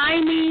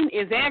 Timing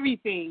is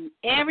everything.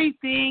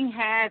 Everything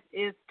has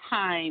its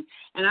time.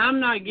 And I'm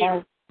not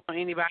giving on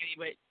anybody,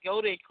 but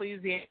go to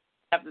Ecclesiastes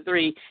chapter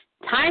 3.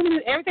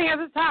 Timing, everything has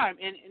its time.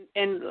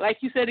 And like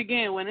you said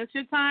again, when it's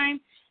your time,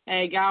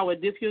 and God will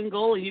dip you in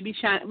gold and you be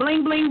shining.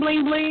 Bling, bling,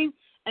 bling, bling.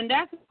 And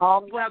that's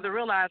what you have to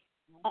realize.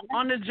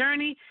 On the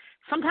journey,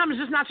 sometimes it's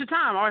just not your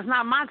time or it's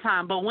not my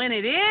time. But when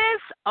it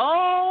is,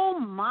 oh,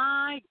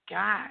 my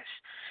gosh.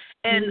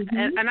 And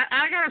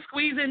I got to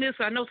squeeze in this.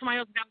 I know somebody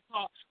else got to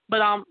talk.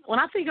 But when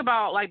I think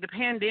about, like, the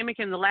pandemic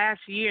in the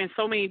last year and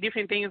so many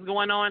different things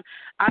going on,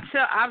 I've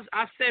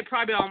said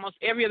probably almost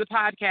every other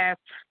podcast,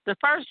 the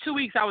first 2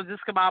 weeks I was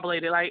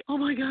discombobulated. Like, oh,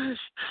 my gosh,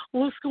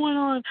 what's going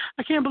on?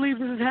 I can't believe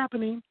this is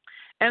happening.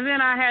 And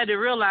then I had to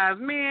realize,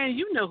 man,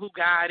 you know who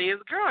God is.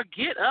 Girl,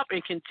 get up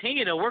and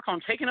continue to work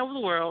on taking over the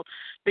world,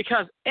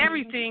 because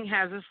everything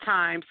has its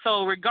time.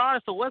 So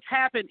regardless of what's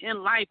happened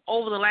in life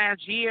over the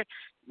last year,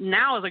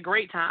 now is a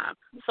great time.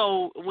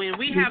 So when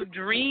we have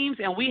dreams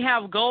and we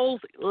have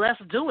goals,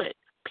 let's do it.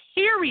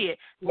 Period.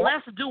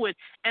 Let's do it.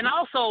 And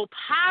also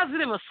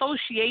positive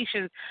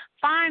associations.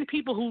 Find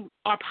people who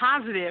are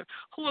positive,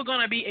 who are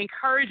going to be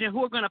encouraging,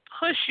 who are going to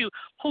push you,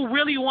 who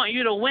really want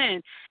you to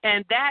win.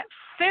 And that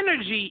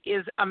synergy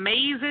is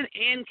amazing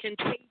and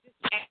contagious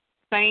at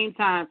the same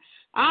time.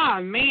 Ah,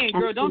 man,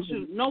 girl, don't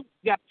you know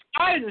you got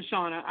started,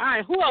 Ashawna. All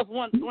right, who else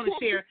want to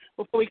share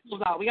before we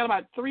close out? We got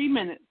about 3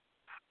 minutes.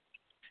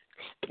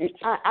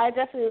 I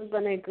definitely was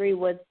going to agree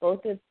with both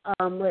of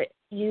what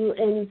you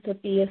and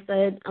Sophia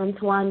said,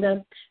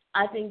 Tawanda.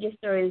 I think your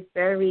story is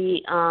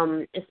very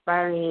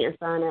inspiring,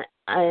 Asana,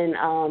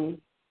 and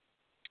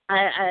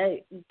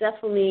I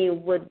definitely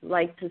would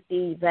like to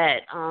see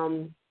that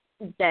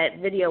that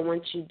video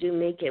once you do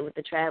make it with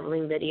the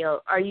traveling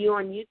video. Are you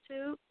on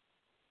YouTube?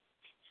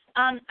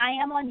 I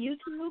am on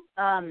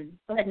YouTube,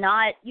 but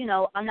not, you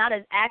know, I'm not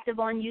as active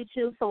on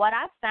YouTube. So what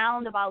I've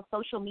found about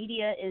social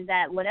media is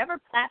that whatever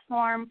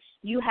platform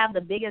you have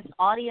the biggest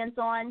audience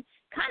on,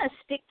 kind of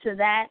stick to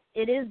that.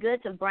 It is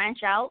good to branch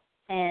out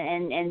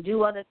and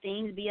do other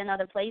things, be in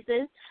other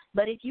places.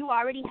 But if you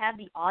already have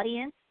the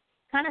audience,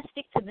 kind of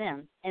stick to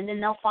them, and then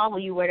they'll follow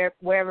you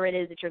wherever it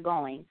is that you're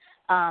going.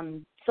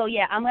 So,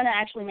 yeah, I'm going to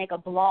actually make a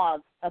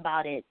blog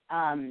about it.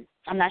 I'm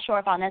not sure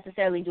if I'll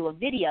necessarily do a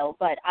video,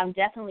 but I'm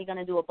definitely going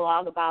to do a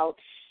blog about,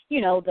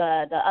 you know,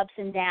 the ups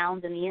and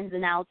downs and the ins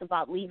and outs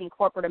about leaving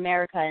corporate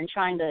America and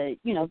trying to,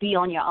 you know, be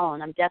on your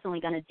own. I'm definitely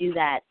going to do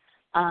that.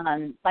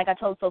 Like I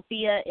told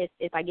Sophia,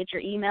 if I get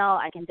your email,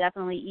 I can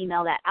definitely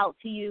email that out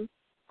to you.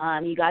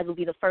 You guys will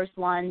be the first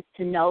ones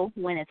to know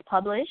when it's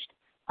published.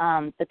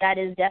 But that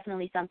is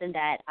definitely something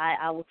that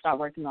I will start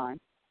working on.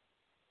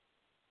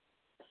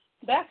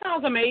 That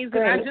sounds amazing.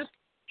 Great. I just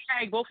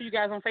tagged both of you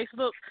guys on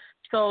Facebook.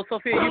 So,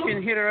 Sophia, you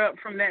can hit her up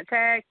from that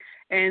tag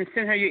and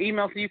send her your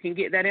email so you can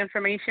get that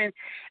information.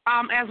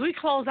 As we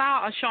close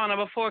out, Ashawna,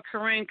 before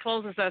Corinne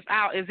closes us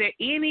out, is there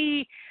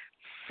any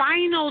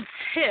final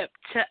tip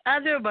to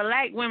other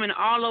Black women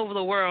all over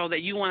the world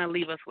that you want to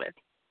leave us with?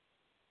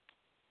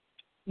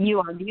 You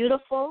are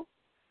beautiful.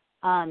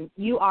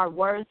 You are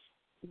worth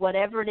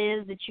whatever it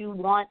is that you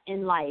want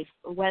in life,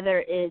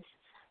 whether it's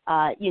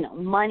you know,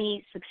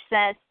 money,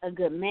 success, a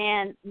good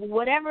man,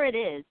 whatever it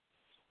is,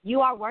 you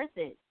are worth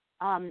it.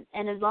 And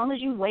as long as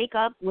you wake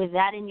up with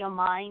that in your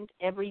mind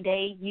every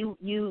day,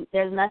 you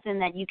there's nothing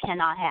that you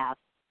cannot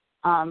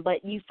have.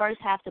 But you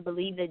first have to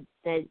believe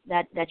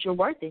that you're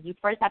worth it. You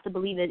first have to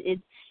believe that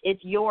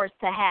it's yours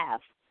to have.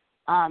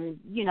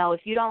 You know,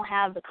 if you don't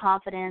have the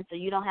confidence or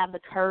you don't have the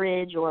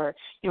courage or,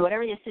 you know,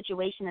 whatever your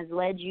situation has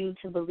led you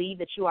to believe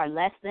that you are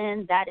less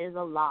than, that is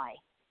a lie.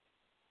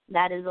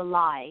 That is a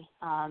lie.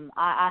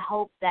 I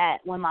hope that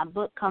when my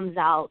book comes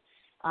out,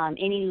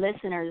 any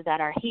listeners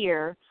that are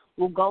here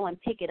will go and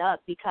pick it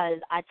up, because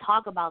I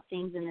talk about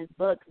things in this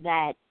book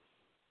that,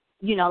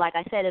 you know, like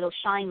I said, it'll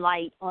shine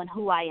light on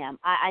who I am.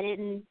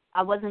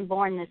 I wasn't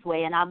born this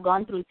way, and I've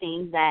gone through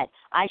things that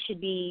I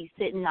should be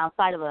sitting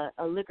outside of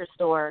a liquor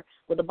store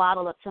with a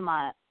bottle up to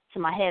my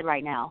head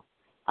right now,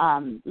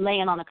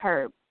 laying on a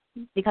curb,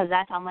 because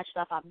that's how much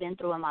stuff I've been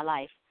through in my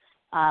life.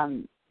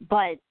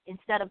 But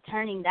instead of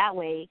turning that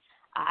way,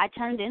 I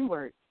turned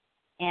inward,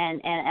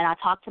 and I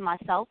talked to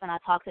myself and I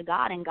talked to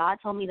God, and God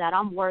told me that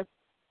I'm worth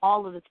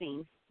all of the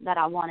things that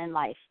I want in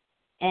life.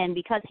 And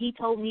because he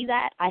told me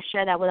that, I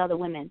share that with other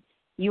women.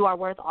 You are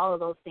worth all of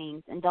those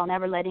things, and don't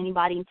ever let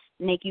anybody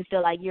make you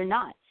feel like you're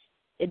not.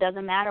 It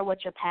doesn't matter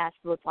what your past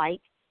looked like.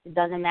 It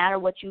doesn't matter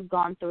what you've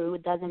gone through.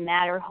 It doesn't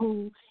matter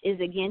who is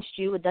against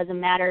you. It doesn't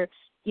matter,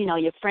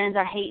 your friends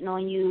are hating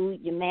on you,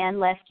 your man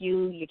left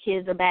you, your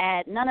kids are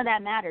bad. None of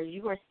that matters.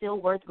 You are still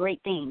worth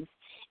great things.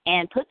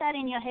 And put that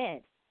in your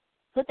head.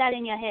 Put that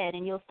in your head,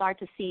 and you'll start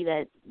to see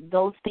that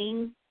those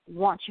things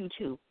want you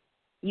too.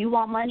 You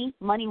want money,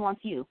 money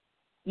wants you.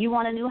 You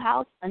want a new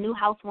house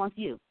wants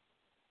you.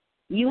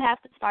 You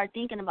have to start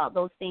thinking about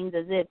those things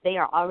as if they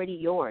are already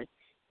yours.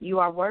 You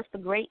are worth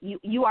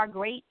you are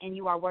great, and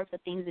you are worth the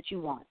things that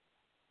you want.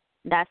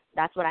 That's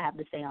what I have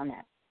to say on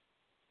that.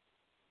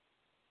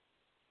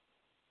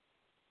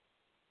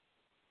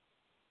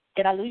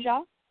 Did I lose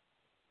y'all?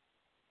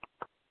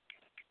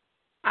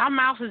 Our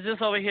mouse is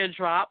just over here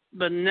dropped,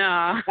 but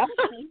no.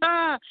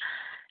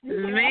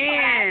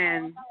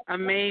 Man,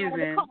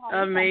 amazing.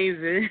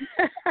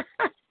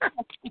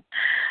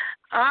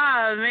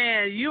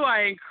 Man, you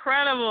are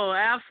incredible.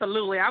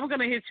 Absolutely. I'm going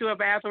to hit you up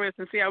afterwards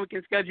and see how we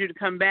can schedule you to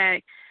come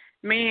back.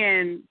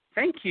 Man,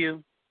 thank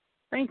you.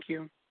 Thank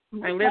you.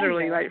 I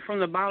literally,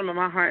 from the bottom of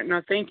my heart,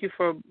 thank you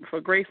for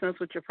gracing us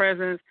with your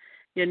presence,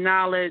 your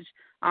knowledge,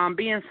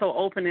 being so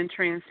open and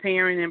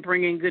transparent and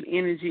bringing good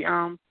energy.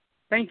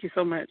 Thank you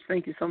so much.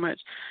 Thank you so much.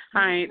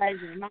 All right. My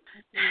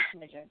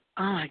pleasure.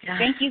 Oh, my God.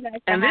 Thank you guys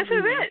for And this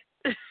having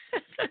is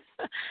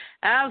it.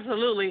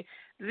 Absolutely.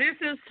 This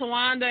is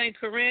Tawanda and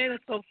Corinne and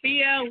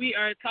Sophia. We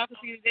are talking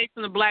to you today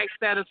from the Black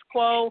Status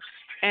Quo.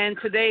 And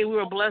today we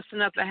were blessed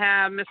enough to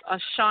have Miss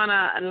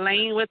Ashawna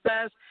Lane with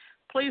us.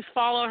 Please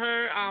follow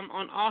her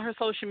on all her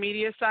social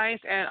media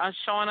sites at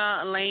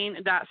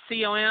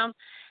ashawnalane.com.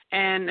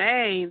 And,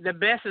 hey, the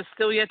best is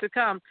still yet to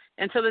come.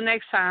 Until the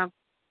next time,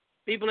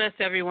 be blessed,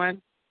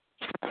 everyone.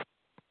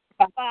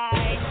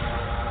 Bye-bye.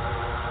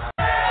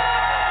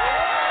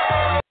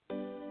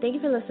 Thank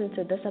you for listening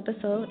to this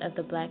episode of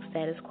The Black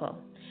Status Quo.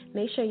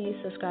 Make sure you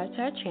subscribe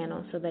to our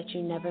channel so that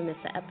you never miss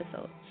an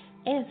episode.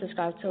 And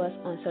subscribe to us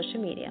on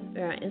social media.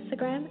 We're on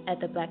Instagram at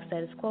The Black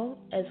Status Quo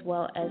as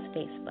well as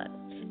Facebook.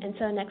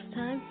 Until next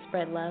time,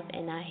 spread love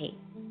and not hate.